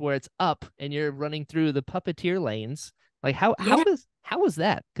sets where it's up and you're running through the puppeteer lanes. Like how was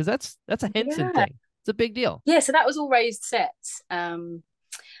that? Because that's a Henson thing. It's a big deal. Yeah, so that was all raised sets. And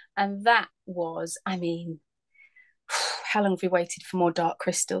that was, I mean, how long have we waited for more Dark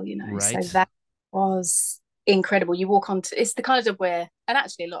Crystal, Right. So that was incredible. You walk onto, it's the kind of job where, and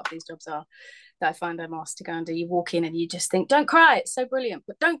actually a lot of these jobs are, that I find I'm asked to go and do. You walk in and you just think, don't cry, it's so brilliant,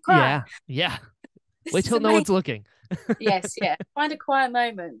 but don't cry. Yeah. Wait till no one's looking. Yes. Find a quiet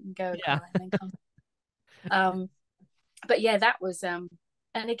moment and go cry and then come. But yeah, that was and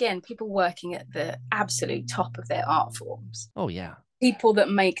again, people working at the absolute top of their art forms. Oh yeah. People that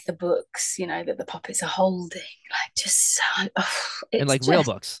make the books, that the puppets are holding, like just so and like real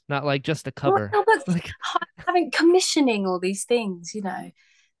books, not like just a cover. Like having commissioning all these things,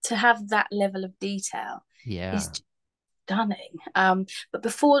 to have that level of detail is just stunning. But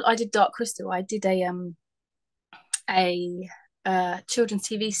before I did Dark Crystal, I did a children's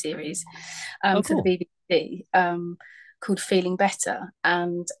TV series cool. for the BBC called Feeling Better,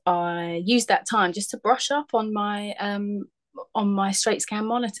 and I used that time just to brush up on my straight scan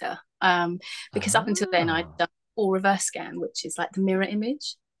monitor, because up until then I'd done full reverse scan, which is like the mirror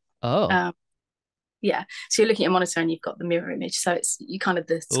image. Yeah, so you're looking at a monitor and you've got the mirror image, so it's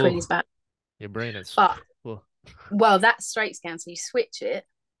the screen is back. Your brain is well, that's straight scan, so you switch it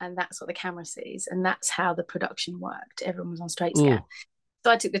and that's what the camera sees, and that's how the production worked. Everyone was on straight scan.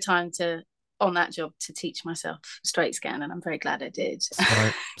 So I took the time on that job to teach myself straight scan, and I'm very glad I did.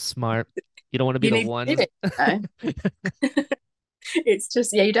 Smart. You don't want to be the one. It's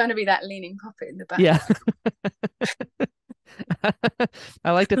just, you don't want to be that leaning puppet in the back. Yeah.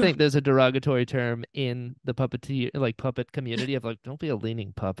 I like to think there's a derogatory term in the puppet community of like, don't be a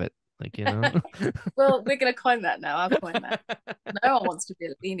leaning puppet. Like, Well, we're going to coin that now. I'll coin that. No one wants to be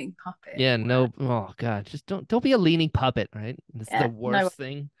a leaning puppet. Yeah, no. Oh God, just don't be a leaning puppet, right? It's the worst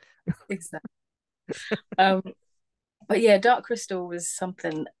thing. Exactly. But yeah, Dark Crystal was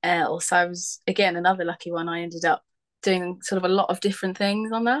something else. I was, again, another lucky one. I ended up doing sort of a lot of different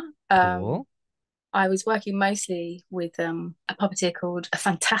things on that. Cool. I was working mostly with a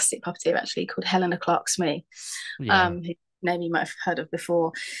fantastic puppeteer actually, called Helena Clark-Smee, whose name you might have heard of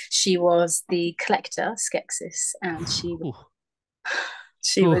before. She was the collector, Skeksis, and she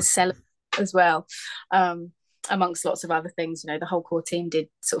was Celebrate as well. Amongst lots of other things, the whole core team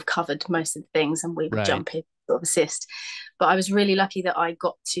sort of covered most of the things, and we would jump in, sort of assist. But I was really lucky that I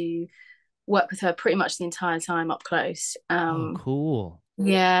got to work with her pretty much the entire time up close. Cool.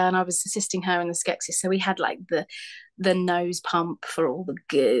 Yeah, and I was assisting her in the Skeksis, so we had like the nose pump for all the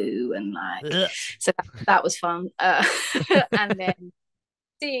goo, and like so that was fun. And then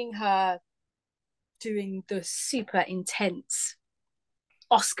seeing her doing the super intense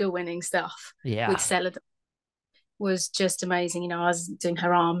Oscar-winning stuff with Celadon was just amazing. I was doing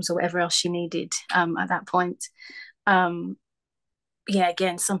her arms or whatever else she needed at that point.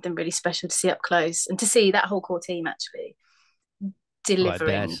 Again, something really special to see up close, and to see that whole core team actually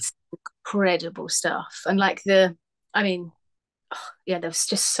delivering incredible stuff. And like there was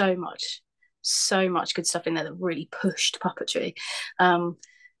just so much so much good stuff in there that really pushed puppetry. And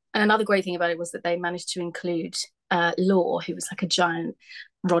another great thing about it was that they managed to include Law, who was like a giant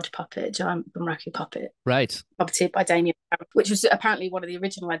rod puppet, giant Bunraku puppet, Right. puppeted by Damien, which was apparently one of the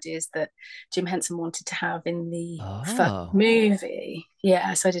original ideas that Jim Henson wanted to have in the first movie.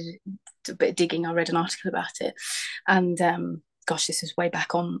 Yeah, so I did a bit of digging. I read an article about it, and gosh, this was way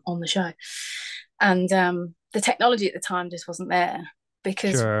back on the show. And the technology at the time just wasn't there,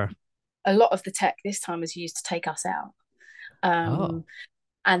 because a lot of the tech this time was used to take us out.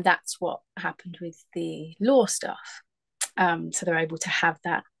 And that's what happened with the Law stuff. So they're able to have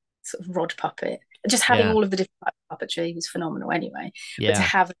that sort of rod puppet. Just having all of the different types of puppetry was phenomenal anyway. But to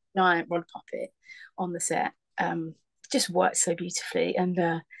have a giant rod puppet on the set just worked so beautifully. And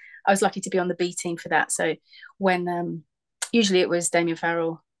I was lucky to be on the B team for that. So when usually it was Damien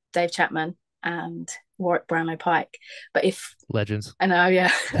Farrell, Dave Chapman, and Warwick Brownlow Pike. But if legends, I know,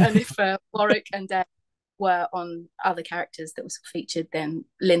 yeah, and if Warwick and Dave were on other characters that was featured, then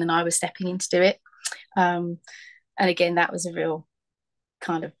Lynn and I were stepping in to do it. And again, that was a real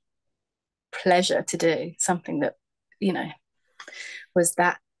kind of pleasure to do, something that, you know, was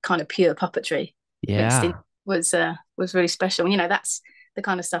that kind of pure puppetry. Yeah, was really special. You know, that's the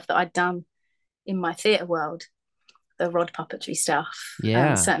kind of stuff that I'd done in my theatre world, the rod puppetry stuff.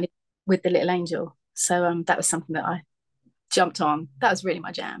 Yeah, certainly with the Little Angel. So that was something that I jumped on. That was really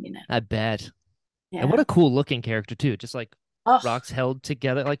my jam, you know. I bet. Yeah. And what a cool looking character too. Just like rocks held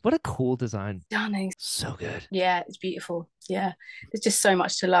together. Like, what a cool design. Stunning. So good. Yeah, it's beautiful. Yeah. There's just so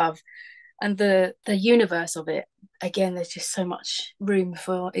much to love. And the universe of it, again, there's just so much room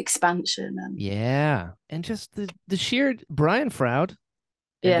for expansion. And just the sheer Brian Froud.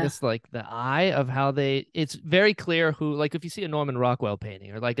 And just like the eye of how it's very clear who, like if you see a Norman Rockwell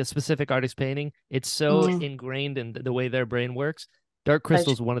painting or like a specific artist painting, it's so ingrained in the way their brain works. Dark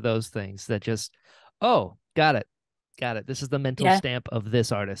Crystal is one of those things that just, got it. This is the mental stamp of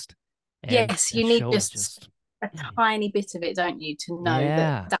this artist. And yes, you need just a tiny bit of it, don't you, to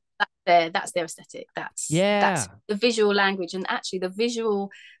know that's their aesthetic. That's the visual language, and actually the visual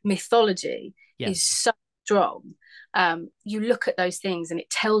mythology is so strong. You look at those things and it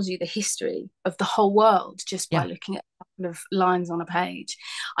tells you the history of the whole world just by looking at a couple of lines on a page.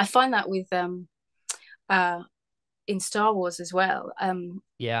 I find that with in Star Wars as well.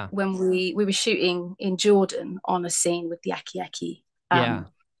 When we were shooting in Jordan on a scene with the Aki-Aki,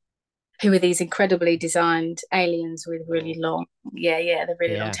 who are these incredibly designed aliens with really long, they're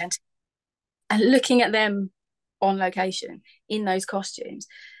really long tentacles. And looking at them on location in those costumes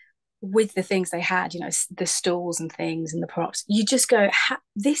with the things they had, you know, the stalls and things and the props, you just go,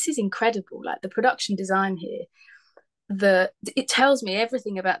 this is incredible. Like the production design here, it tells me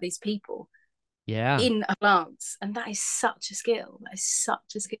everything about these people in a glance, and that is such a skill.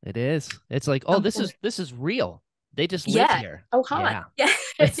 It is. It's like, this is real. They just live here. Oh, hi. Yeah.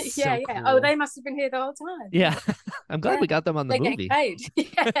 Cool. Oh, they must have been here the whole time. Yeah. I'm glad we got them on the movie. Paid.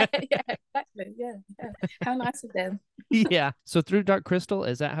 Exactly. Yeah. How nice of them. Yeah. So through Dark Crystal,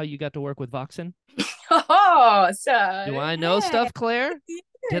 is that how you got to work with Voxen? So do I know stuff, Claire?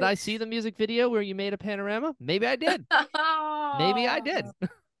 Did I see the music video where you made a panorama? Maybe I did. Maybe I did.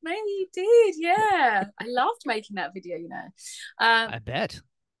 Maybe you did. Yeah. I loved making that video, you know. I bet.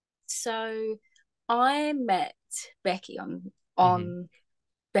 So I met Becky on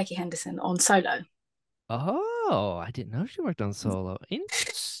Becky Henderson on Solo. Oh, I didn't know she worked on Solo.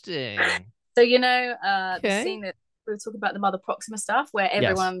 Interesting. So, you know, the scene that we were talking about, the Mother Proxima stuff, where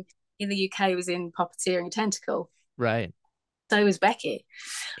everyone in the UK was in puppeteering a tentacle. Right. So was Becky.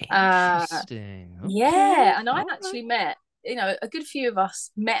 Interesting. Yeah, and I've actually met, you know, a good few of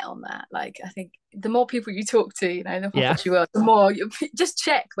us met on that. Like, I think the more people you talk to, you know, in the puppetry world, the more you just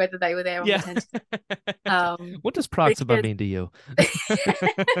check whether they were there on the tentacle. What does Proxima mean to you?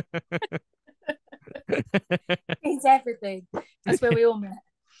 It's everything. That's where we all met.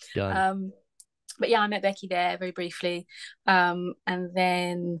 Done. But yeah, I met Becky there very briefly, and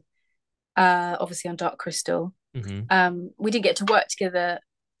then obviously on Dark Crystal. We didn't get to work together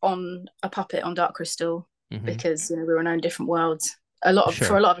on a puppet on Dark Crystal because, you know, we were in our own different worlds. For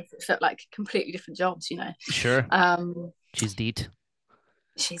a lot of it, it felt like completely different jobs, you know. Sure. She's deet.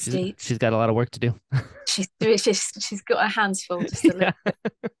 She's deet. She's got a lot of work to do. she's got her hands full just a little bit.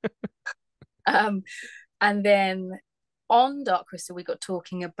 And then on Dark Crystal, we got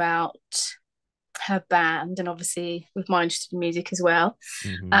talking about her band, and obviously with my interest in music as well.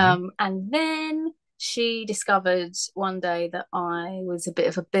 And then she discovered one day that I was a bit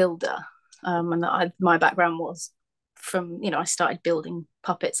of a builder, and that my background was from, you know, I started building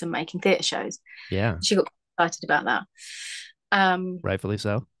puppets and making theatre shows. Yeah. She got excited about that. Rightfully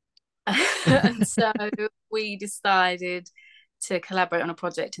so. And so we decided to collaborate on a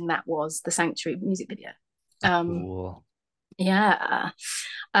project, and that was the Sanctuary music video. Cool. Yeah.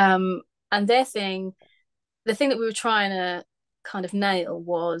 And the thing that we were trying to kind of nail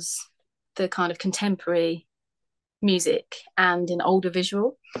was the kind of contemporary music and an older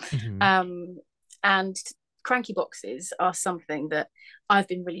visual. And cranky boxes are something that I've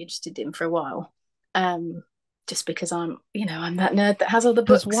been really interested in for a while. Just because I'm that nerd that has all the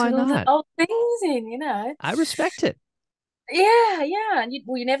books with all the old things in, I respect it. Yeah. And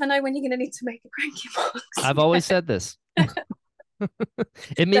you never know when you're going to need to make a cranky box. I've always said this.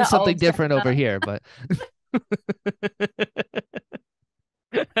 It means something different over here, but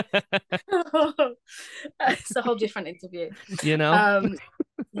it's a whole different interview.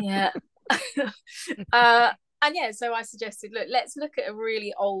 Yeah. And yeah, so I suggested, let's look at a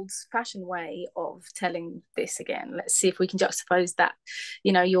really old-fashioned way of telling this again. Let's see if we can juxtapose that,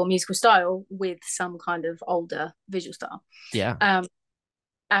 your musical style with some kind of older visual style. Yeah.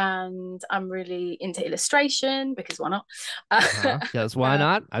 And I'm really into illustration because why not? Yes, why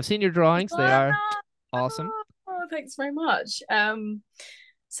not? I've seen your drawings. They are awesome. Oh, thanks very much.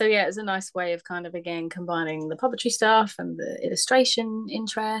 So yeah, it's a nice way of kind of, again, combining the puppetry stuff and the illustration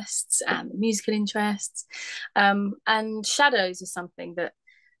interests and the musical interests. And shadows is something that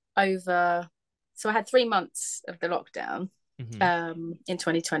so I had 3 months of the lockdown in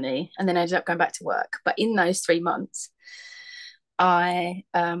 2020, and then I ended up going back to work. But in those 3 months, I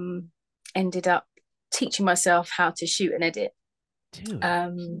ended up teaching myself how to shoot and edit. Dude,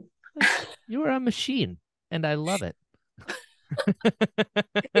 you are a machine, and I love it.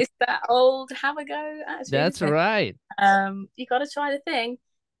 It's that old have a go attitude. That's right. You got to try the thing.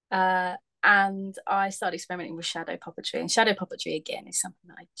 And I started experimenting with shadow puppetry. And shadow puppetry, again, is something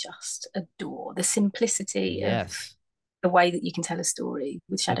that I just adore. The simplicity of the way that you can tell a story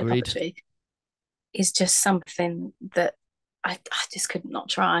with shadow puppetry is just something that I just could not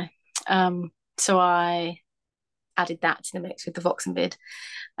try. So I added that to the mix with the Vox and Vid.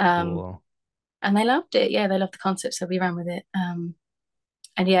 Cool. And they loved it. Yeah, they loved the concept, so we ran with it. And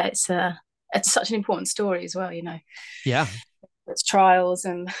yeah, it's such an important story as well, Yeah. It's trials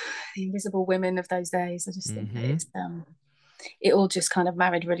and the invisible women of those days. I just think that it's it all just kind of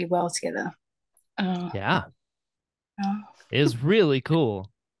married really well together. Yeah. It is really cool.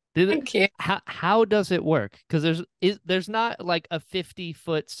 Thank you. How does it work? Because there's not like a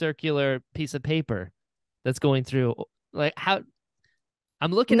 50-foot circular piece of paper that's going through. Like, how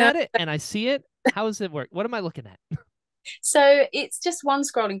I'm looking at it and I see it. How does it work? What am I looking at? So it's just one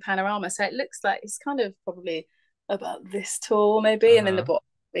scrolling panorama. So it looks like it's kind of probably about this tall, maybe, and then the bottom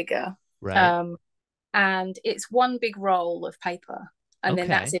bigger. Right. And it's one big roll of paper, and then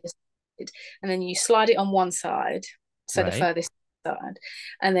that's it. And then you slide it on one side, so the furthest side,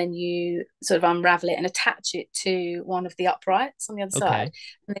 and then you sort of unravel it and attach it to one of the uprights on the other side,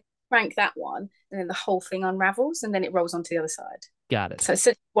 and then crank that one, and then the whole thing unravels, and then it rolls onto the other side. Got it. So it's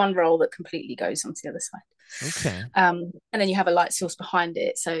one roll that completely goes onto the other side. Okay. And then you have a light source behind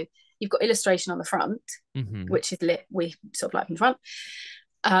it. So you've got illustration on the front, which is lit. We sort of light from the front.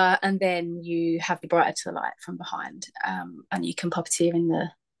 And then you have the brighter to the light from behind. And you can puppeteer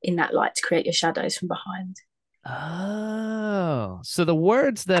in that light to create your shadows from behind. Oh, so the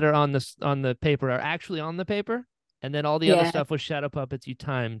words that are on the paper are actually on the paper, and then all the other stuff was shadow puppets you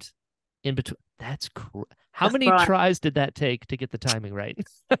timed in between. That's how many tries did that take to get the timing right?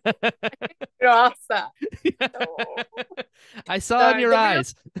 I saw in your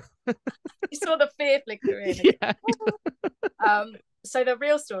eyes. You saw the fear flicker in. Yeah. So the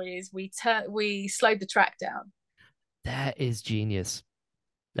real story is we slowed the track down. That is genius.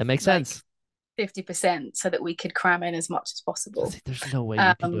 That makes sense. 50% so that we could cram in as much as possible. There's no way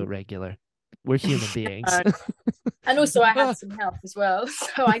you can do it regular. We're human beings. And also I had some help as well.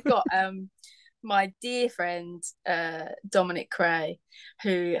 So I got my dear friend Dominic Cray,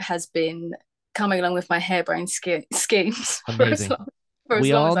 who has been coming along with my harebrained schemes. Amazing.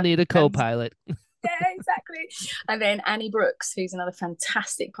 We all need a co-pilot. Yeah, exactly. And then Annie Brooks, who's another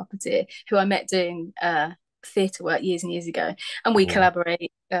fantastic puppeteer who I met doing theatre work years and years ago, and we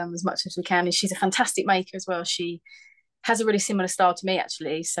collaborate as much as we can. And she's a fantastic maker as well. She has a really similar style to me,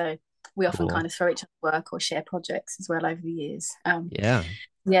 actually, so we often kind of throw each other work or share projects as well over the years.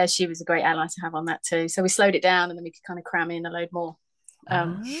 Yeah, she was a great ally to have on that too. So we slowed it down, and then we could kind of cram in a load more.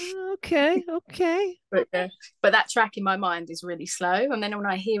 Okay. But that track in my mind is really slow, and then when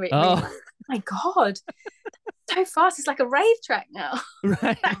I hear it, really, like, oh my god, so fast! It's like a rave track now.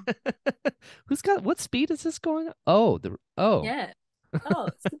 Right. What speed is this going at? Yeah.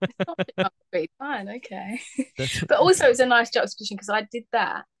 It's fine, okay. But also it's a nice juxtaposition because I did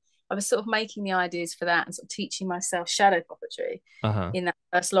that, I was sort of making the ideas for that and sort of teaching myself shadow puppetry in that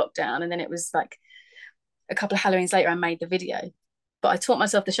first lockdown. And then it was like a couple of Halloweens later, I made the video. But I taught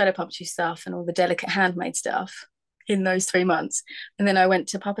myself the shadow puppetry stuff and all the delicate handmade stuff in those 3 months. And then I went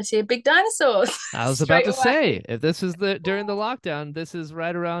to puppeteer big dinosaurs. I was about to say, if this is during the lockdown, this is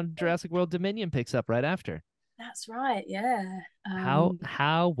right around Jurassic World Dominion picks up right after. That's right, yeah.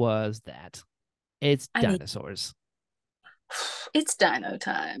 How was that? It's dinosaurs. It's dino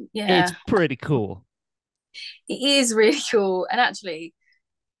time. Yeah. It's pretty cool. It is really cool. And actually,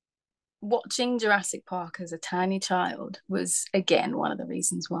 watching Jurassic Park as a tiny child was, again, one of the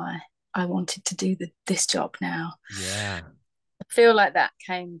reasons why I wanted to do this job now. Yeah. I feel like that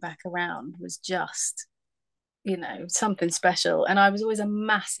came back around, was just, you know, something special. And I was always a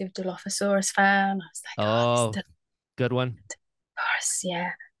massive Dilophosaurus fan. I was like, oh good one.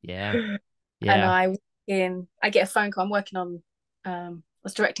 Yeah. Yeah. And I get a phone call. I'm working on, I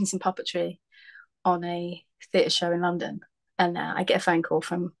was directing some puppetry on a theatre show in London. And I get a phone call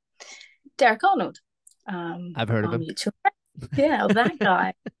from Derek Arnold. I've heard of him. YouTube. Yeah, that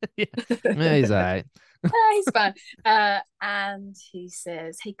guy. Yeah, he's all right. He's fun. And he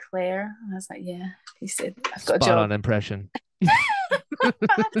says, "Hey, Claire." And I was like, "Yeah." He said, "I've got a job." Spot on impression.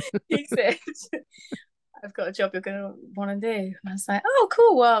 He said, "I've got a job you're going to want to do." And I was like, "Oh,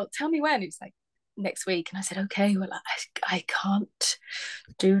 cool. Well, tell me when." He was like, "Next week." And I said, "Okay, well, I can't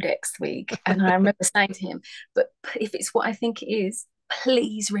do next week." And I remember saying to him, "But if it's what I think it is,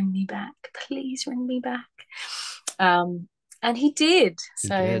 please ring me back. Please ring me back." And he did.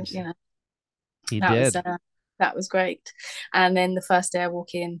 So, you know, that was great. And then the first day I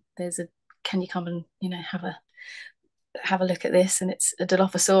walk in, there's can you come and, you know, have a look at this? And it's a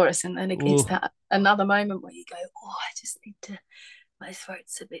Dilophosaurus. And then it's that another moment where you go, "Oh, I just need to, my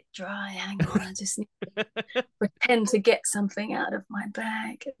throat's a bit dry. Hang on, I just need to pretend to get something out of my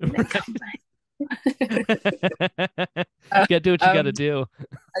bag and then come back." You gotta do what you gotta do.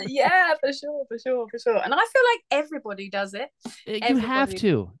 Yeah, for sure. And I feel like everybody does it. You have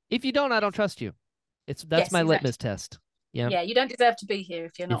to. If you don't, I don't trust you. That's my litmus test. Yeah, you don't deserve to be here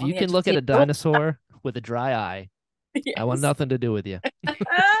if you're not. If you can look at a dinosaur with a dry eye, yes. I want nothing to do with you.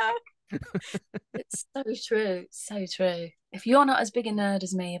 It's so true. So true. If you're not as big a nerd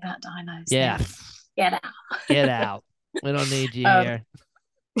as me about dinos, yeah, get out. Get out. We don't need you here.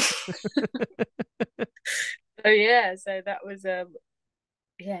 So that was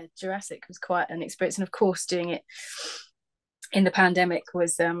Jurassic was quite an experience, and of course doing it in the pandemic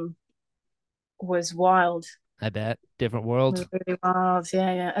was wild. I bet. Different world. Really wild.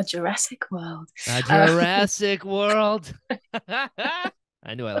 Yeah. A Jurassic world. A Jurassic world.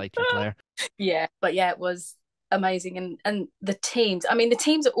 I knew I liked you, Claire. Yeah, but yeah, it was amazing, and the teams. I mean, the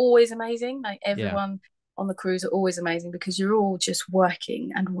teams are always amazing. Like everyone on the crews are always amazing because you're all just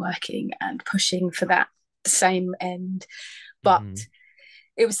working and pushing for that same end. But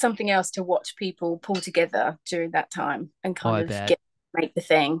it was something else to watch people pull together during that time and kind of make the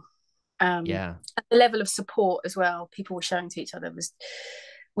thing. And the level of support as well people were showing to each other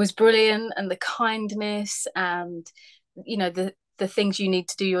was brilliant, and the kindness and, you know, the things you need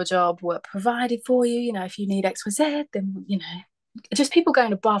to do your job were provided for you. You know, if you need XYZ, then, you know, just people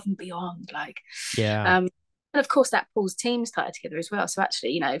going above and beyond, like and of course that pulls teams tighter together as well. So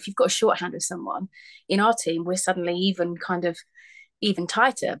actually, you know, if you've got a shorthand of someone in our team, we're suddenly even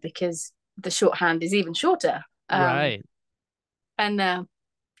tighter because the shorthand is even shorter. Right. And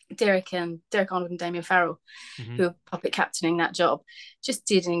Derek Arnold and Damien Farrell, who are puppet captaining that job, just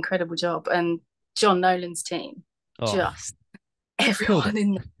did an incredible job. And John Nolan's team, just everyone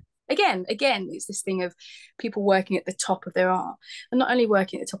in there. Again, it's this thing of people working at the top of their art, and not only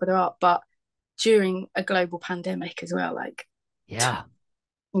working at the top of their art, but during a global pandemic as well. Like,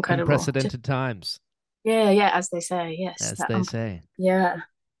 incredible, unprecedented times. Yeah, as they say. Yes, as they say. Yeah,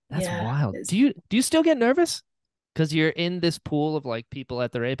 that's wild. Do you still get nervous? Because you're in this pool of like people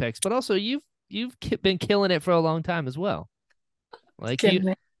at their apex, but also you've been killing it for a long time as well. Like you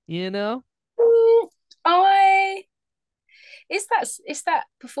know, it's that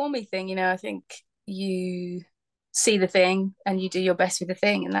performing thing, you know. I think you see the thing and you do your best with the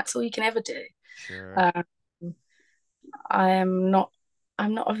thing, and that's all you can ever do. Sure. I'm a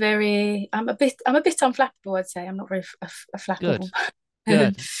bit unflappable, I'd say. I'm not very flappable.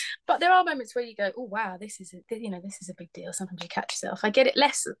 Good. But there are moments where you go, "Oh wow, this is a big deal." Sometimes you catch yourself. I get it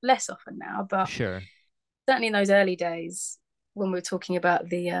less often now, but sure. Certainly in those early days when we were talking about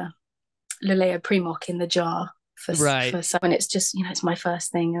the Lilly Primoc in the jar for someone, it's just, you know, it's my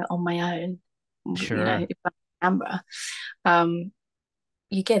first thing on my own. Sure. You know, camera.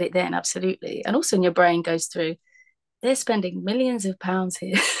 You get it then, absolutely. And also in your brain goes through, they're spending millions of pounds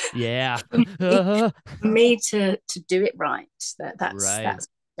here Yeah. for me to do it right. That's Right. that's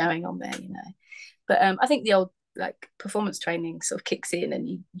going on there, you know. But I think the old like performance training sort of kicks in,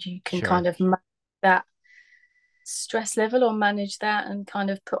 and you can kind of manage that stress level or manage that, and kind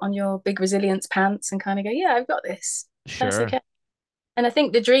of put on your big resilience pants and kind of go, yeah, I've got this. That's Sure. okay. And I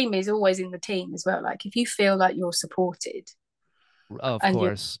think the dream is always in the team as well. Like if you feel like you're supported Of and your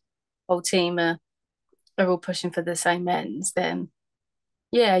course. whole team are all pushing for the same ends, then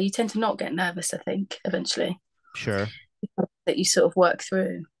yeah, you tend to not get nervous, I think, eventually. Sure. That you sort of work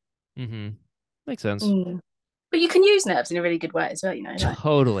through. Mm-hmm. Makes sense. But you can use nerves in a really good way as well, you know, like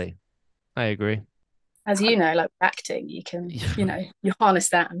Totally. I agree. as you know, like acting, you can, you know, you harness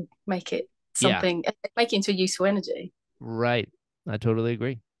that and make it Yeah. something, make it into a useful energy. Right. I totally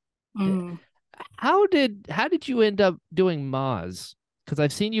agree. Mm. How did you end up doing Moz? Because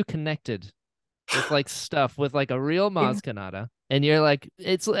I've seen you connected with like stuff with like a real Moz Kanata, and you're like,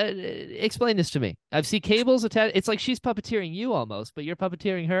 it's explain this to me. I've seen cables attached. It's like she's puppeteering you almost, but you're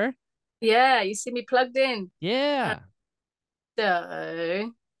puppeteering her. Yeah, you see me plugged in. Yeah.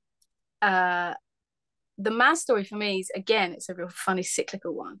 So, uh, the Maz story for me is again, it's a real funny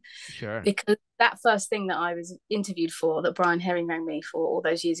cyclical one Sure. because that first thing that I was interviewed for, that Brian Herring rang me for all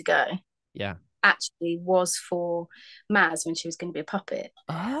those years ago, Yeah. actually was for Maz when she was going to be a puppet,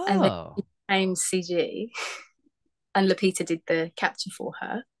 and then Oh. she became CG, and Lupita did the capture for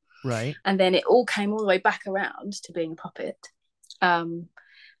her, Right. and then it all came all the way back around to being a puppet.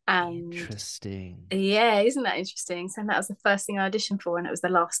 And Interesting. yeah, isn't that interesting? So that was the first thing I auditioned for, and it was the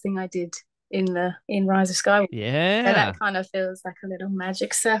last thing I did in Rise of Skywalker. Yeah. So that kind of feels like a little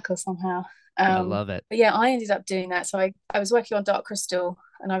magic circle somehow. I love it. But yeah, I ended up doing that. So I was working on Dark Crystal,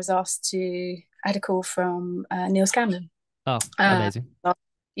 and I was asked to. I had a call from Neil Scanlon. Oh, amazing.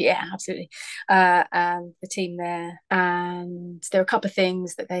 Yeah, absolutely. And the team there, and there were a couple of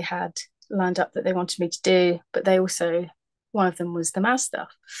things that they had lined up that they wanted me to do, but they also, one of them was the Maz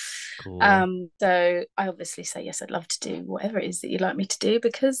stuff. Cool. So I obviously say yes, I'd love to do whatever it is that you'd like me to do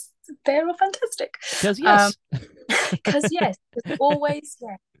because they're all fantastic. Because yes. Because yes, always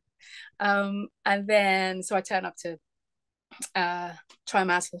yes. And then so I turn up to try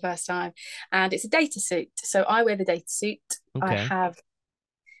Maz for the first time, and it's a data suit. So I wear the data suit. Okay. I have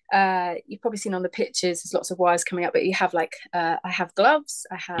you've probably seen on the pictures, there's lots of wires coming up, but you have like I have gloves,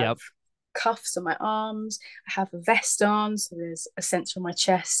 I have cuffs on my arms, I have a vest on, so there's a sensor on my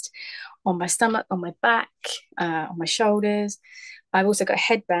chest, on my stomach, on my back, on my shoulders. I've also got a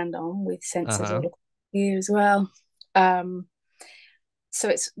headband on with sensors all here as well. So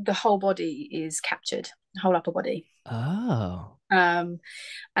it's the whole body is captured, the whole upper body. Oh. And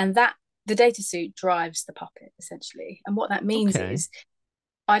that the data suit drives the puppet essentially, and what that means is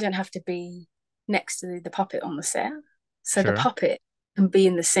I don't have to be next to the puppet on the set, so the puppet can be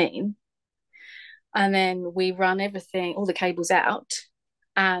in the scene, and then we run everything, all the cables out,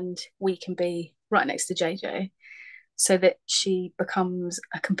 and we can be right next to JJ, so that she becomes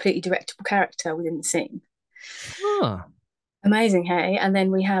a completely directable character within the scene. Amazing, hey? And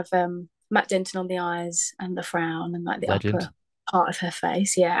then we have Matt Denton on the eyes and the frown and like the upper part of her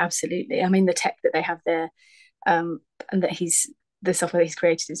face. Yeah, absolutely. I mean, the tech that they have there, and that the software he's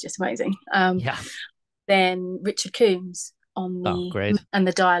created is just amazing. Then Richard Coombs on the and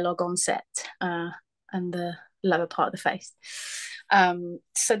the dialogue on set, and the lower part of the face.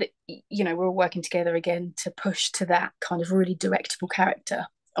 So that, you know, we're all working together again to push to that kind of really directable character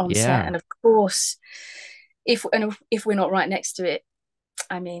on set. And of course, if we're not right next to it,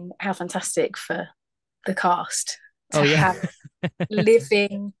 I mean, how fantastic for the cast to have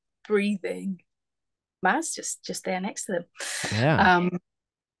living, breathing Maz just there next to them.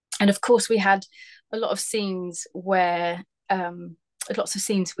 And of course, we had a lot of scenes where lots of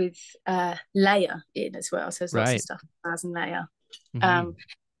scenes with Leia in as well. So there's lots of stuff with Maz and Leia.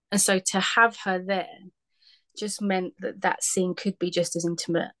 And so to have her there just meant that scene could be just as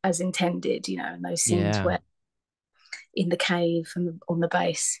intimate as intended, you know, and those scenes where in the cave and on the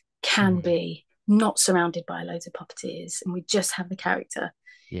base can be not surrounded by loads of puppeteers, and we just have the character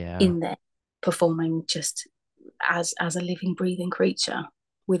in there performing just as a living, breathing creature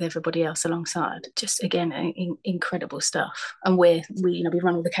with everybody else alongside. Just again, incredible stuff. And we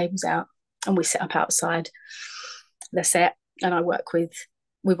run all the cables out and we set up outside the set, and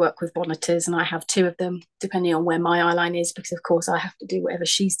we work with monitors, and I have two of them depending on where my eye line is, because of course I have to do whatever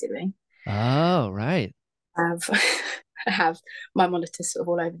she's doing. Oh, right. I have my monitors sort of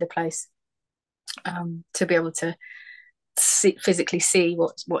all over the place, to be able to physically see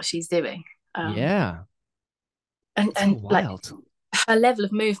what she's doing. And wild. Like her level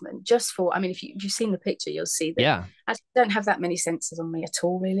of movement, just for, I mean, if you've seen the picture, you'll see that I don't have that many sensors on me at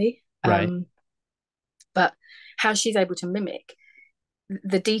all, really. Right. But how she's able to mimic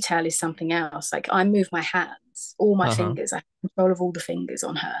the detail is something else. Like, I move my hands, all my fingers, I have control of all the fingers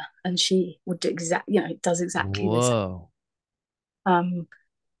on her, and she would do does exactly the same.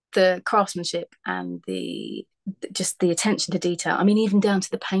 The craftsmanship and just the attention to detail. I mean, even down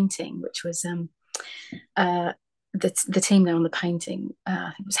to the painting, which was the team there on the painting,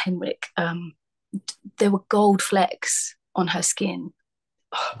 I think it was Henrik, there were gold flecks on her skin.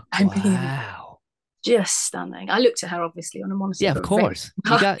 Oh, I mean, just stunning. I looked at her, obviously, on a monitor. Yeah, of course.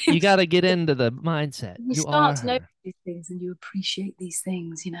 You got to get into the mindset. You start to know these things, and you appreciate these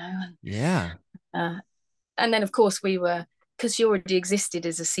things, And, and then, of course, we were, because she already existed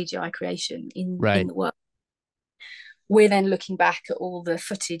as a CGI creation in the work. We're then looking back at all the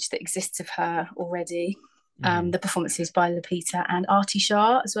footage that exists of her already. The performances by Lupita and Artie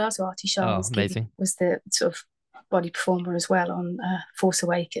Shah as well. So Artie Shah was the sort of body performer as well on Force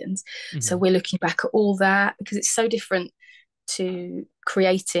Awakens. So we're looking back at all that, because it's so different to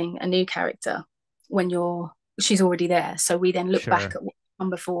creating a new character when she's already there. So we then look back at what's come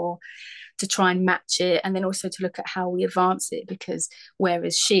before to try and match it, and then also to look at how we advance it, because where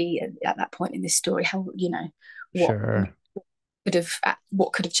is she at that point in this story? How,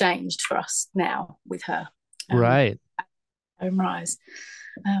 what could have changed for us now with her home rise.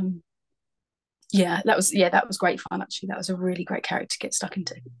 That was great fun, actually. That was a really great character to get stuck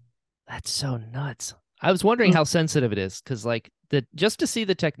into. That's so nuts. I was wondering how sensitive it is, because just to see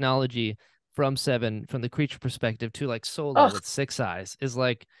the technology from 7, from the creature perspective, to like Solo with 6 eyes, is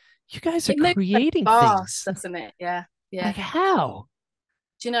like, you guys are creating things, doesn't it? Yeah. Like, how?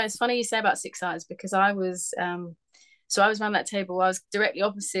 Do you know, it's funny you say about 6 eyes, because I was around that table. I was directly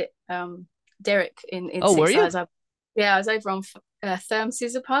opposite Derek in 6 eyes. I was over on Therm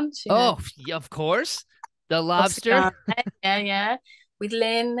Scissor Punch. Of course, the lobster. Yeah, with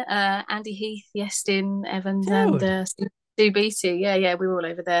Lynn, Andy Heath, Yestin Evans, and Stu Beatty. Yeah, we were all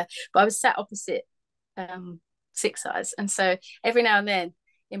over there. But I was sat opposite 6 eyes, and so every now and then,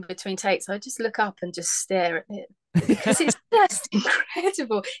 in between takes, I just look up and just stare at it, because it's just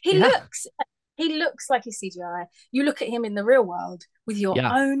incredible. He looks like he's CGI. You look at him in the real world with your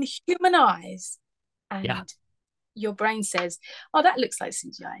own human eyes, and your brain says, "Oh, that looks like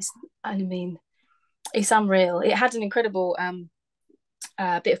CGI." I mean, it's unreal. It had an incredible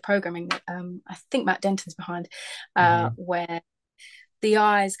bit of programming that I think Matt Denton's behind, where the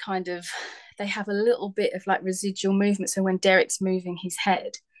eyes they have a little bit of like residual movement. So when Derek's moving his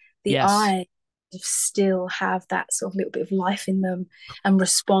head, the eyes still have that sort of little bit of life in them and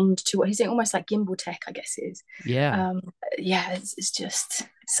respond to what he's doing, almost like gimbal tech, I guess it is. It's just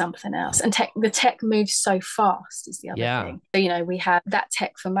something else. And the tech moves so fast is the other thing. So, we had that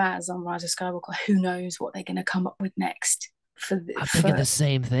tech for Maz on Rise of Skywalker. Who knows what they're going to come up with next I'm thinking the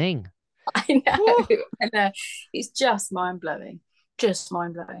same thing. I know. It's just mind-blowing.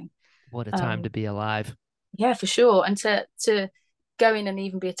 What a time to be alive. Yeah, for sure. And to go in and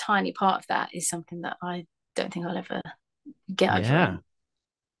even be a tiny part of that is something that I don't think I'll ever get over.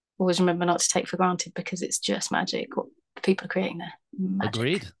 Always remember not to take for granted, because it's just magic what people are creating there. Magic.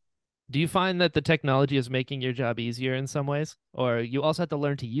 Agreed. Do you find that the technology is making your job easier in some ways, or you also have to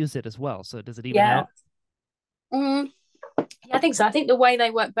learn to use it as well? So does it even out? Yeah, I think so. I think the way they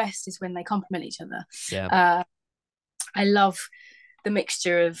work best is when they complement each other. I love the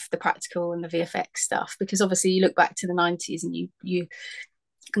mixture of the practical and the VFX stuff, because obviously you look back to the 90s and you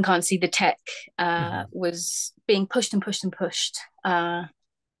can kind of see the tech was being pushed and pushed and pushed,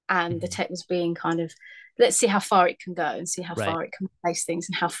 and the tech was being kind of, let's see how far it can go and see how far it can replace things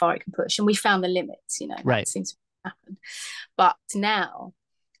and how far it can push, and we found the limits, that seems to happen. But now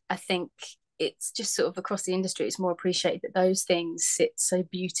I think it's just sort of across the industry, it's more appreciated that those things sit so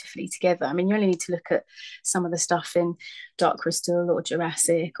beautifully together. I mean, you only need to look at some of the stuff in Dark Crystal or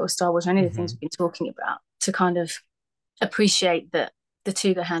Jurassic or Star Wars, or any of the things we've been talking about, to kind of appreciate that the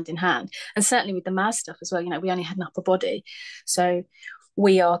two go hand in hand. And certainly with the Maz stuff as well, we only had an upper body. So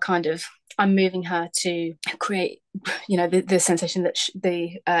we are I'm moving her to create, the sensation that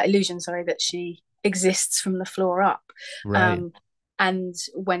the illusion, that she exists from the floor up. And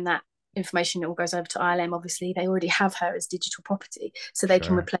when that information all goes over to ILM, obviously they already have her as digital property, so they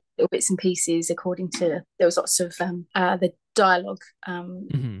can replace little bits and pieces according to, there was lots of the dialogue,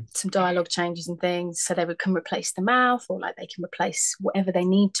 some dialogue changes and things, so can replace the mouth, or like they can replace whatever they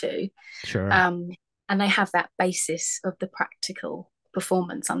need to, and they have that basis of the practical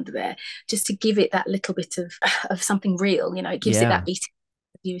performance under there, just to give it that little bit of something real. It gives it that beat,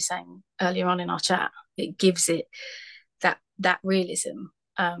 as you were saying earlier on in our chat. It gives it that realism.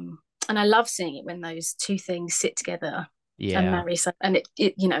 And I love seeing it when those two things sit together and marry. So, and it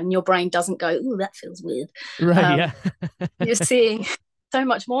you know, and your brain doesn't go, "Oh, that feels weird." Right. Yeah. You're seeing so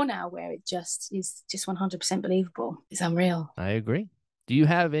much more now where it just is just 100% believable. It's unreal. I agree. Do you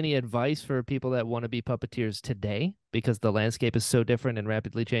have any advice for people that want to be puppeteers today because the landscape is so different and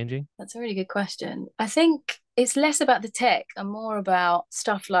rapidly changing? That's a really good question. I think it's less about the tech and more about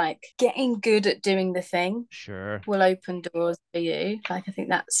stuff like getting good at doing the thing. Sure. Will open doors for you. Like, I think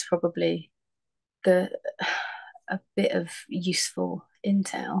that's probably a bit of useful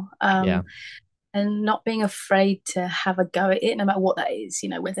intel. Yeah. And not being afraid to have a go at it, no matter what that is, you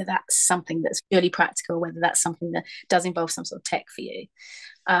know, whether that's something that's purely practical, whether that's something that does involve some sort of tech for you.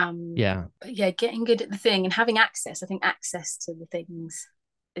 But yeah, getting good at the thing and having access. I think access to the things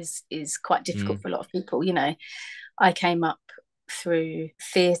is quite difficult for a lot of people. You know, I came up through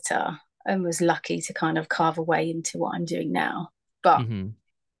theatre and was lucky to kind of carve a way into what I'm doing now. But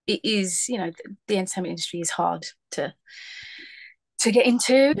it is, you know, the entertainment industry is hard to get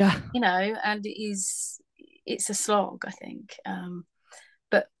into, you know, and it's a slog, I think.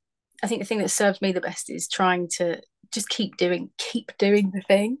 But I think the thing that serves me the best is trying to just keep doing the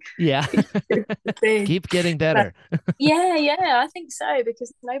thing. Yeah. Keep getting better. I think so,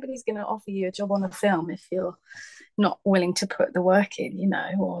 because nobody's going to offer you a job on a film if you're not willing to put the work in, you know,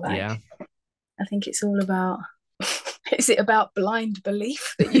 or like, I think it's all about, is it about blind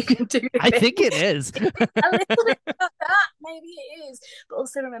belief that you can do I think it is. A little bit about that, maybe it is. But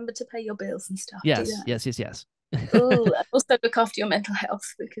also remember to pay your bills and stuff. Yes. Ooh, also look after your mental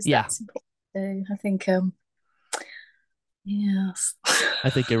health, because that's important too. I think, yes. I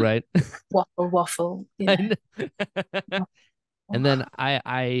think you're right. Waffle, you know. And then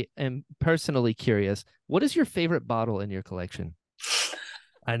I am personally curious, what is your favorite bottle in your collection?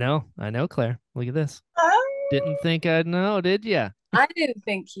 I know, Claire. Look at this. Didn't think I'd know, did you? I didn't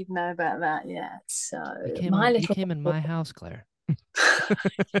think you'd know about that yet. So you came in my house, Claire.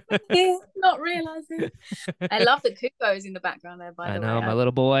 Yeah, not realizing. I love that Kubo is in the background there, by the way. I know, my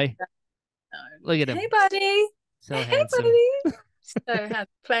little boy. Look at him. Hey, buddy. So handsome. Buddy. So handsome.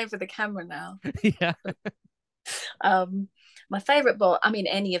 Playing for the camera now. Yeah. My favorite bottle, I mean,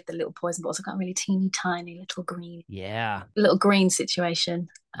 any of the little poison bottles. I've got a really teeny tiny little green. Yeah. Little green situation.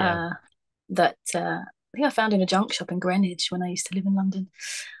 That I think I found in a junk shop in Greenwich when I used to live in London.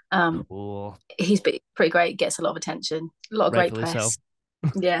 Cool. He's pretty great. Gets a lot of attention. A lot of Rightfully great press.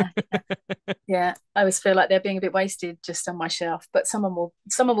 So. Yeah. I always feel like they're being a bit wasted just on my shelf. But someone will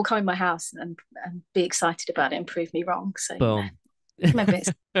come in my house and be excited about it and prove me wrong. So boom. Maybe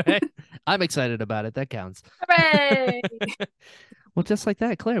I'm excited about it. That counts. Hooray! Well, just like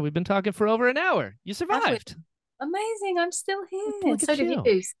that, Claire, we've been talking for over an hour. You survived. Amazing. I'm still here. Look so at did you.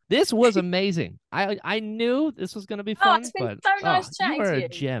 you. This was amazing. I knew this was going to be fun. It's been but so nice chatting you are to you. a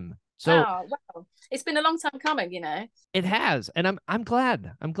gem. So wow. It's been a long time coming, you know. It has, and I'm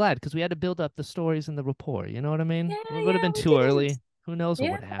glad. I'm glad because we had to build up the stories and the rapport. You know what I mean? It would have been too early. Who knows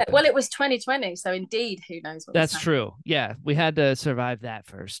what would happen? Well, it was 2020, so indeed, who knows what That's true. Yeah, we had to survive that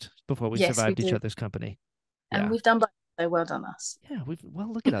first before we survived each other's company. And we've done both, so well done us. Yeah,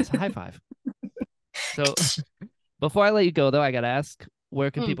 well, look at us. High five. So before I let you go, though, I got to ask,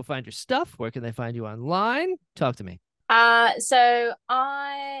 where can people find your stuff? Where can they find you online? Talk to me. So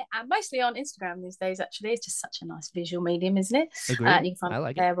I am mostly on Instagram these days, actually. It's just such a nice visual medium, isn't it? Agreed. You can find I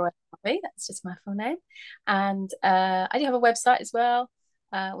like Claire Roi Harvey. That's just my full name. And I do have a website as well,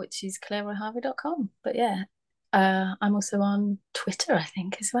 which is claireroiharvey.com. But yeah, I'm also on Twitter, I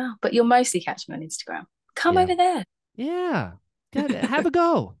think, as well. But you'll mostly catch me on Instagram. Come over there. Yeah. Have a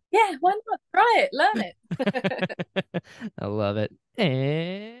go. Yeah, why not? Try it. Learn it. I love it.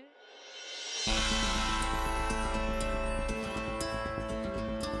 And...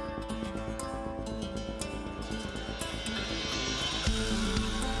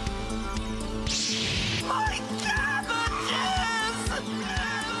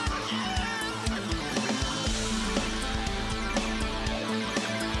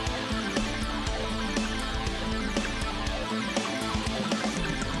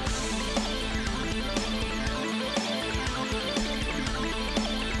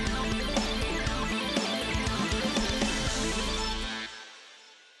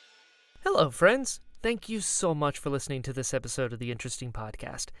 Hello, friends. Thank you so much for listening to this episode of The Interesting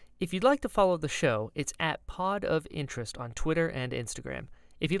Podcast. If you'd like to follow the show, it's at Pod of Interest on Twitter and Instagram.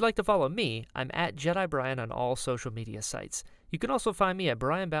 If you'd like to follow me, I'm at Jedi Brian on all social media sites. You can also find me at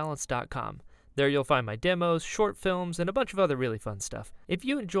brianballance.com. There you'll find my demos, short films, and a bunch of other really fun stuff. If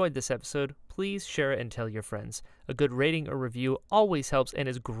you enjoyed this episode, please please share it and tell your friends. A good rating or review always helps and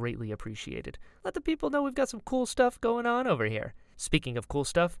is greatly appreciated. Let the people know we've got some cool stuff going on over here. Speaking of cool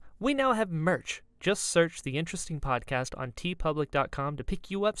stuff, we now have merch. Just search The Interesting Podcast on tpublic.com to pick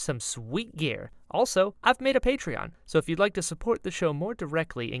you up some sweet gear. Also, I've made a Patreon, so if you'd like to support the show more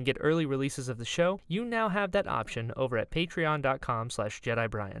directly and get early releases of the show, you now have that option over at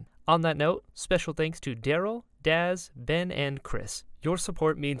patreon.com/JediBrian. On that note, special thanks to Daryl, Daz, Ben, and Chris. Your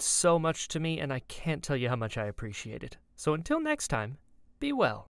support means so much to me, and I can't tell you how much I appreciate it. So until next time, be well.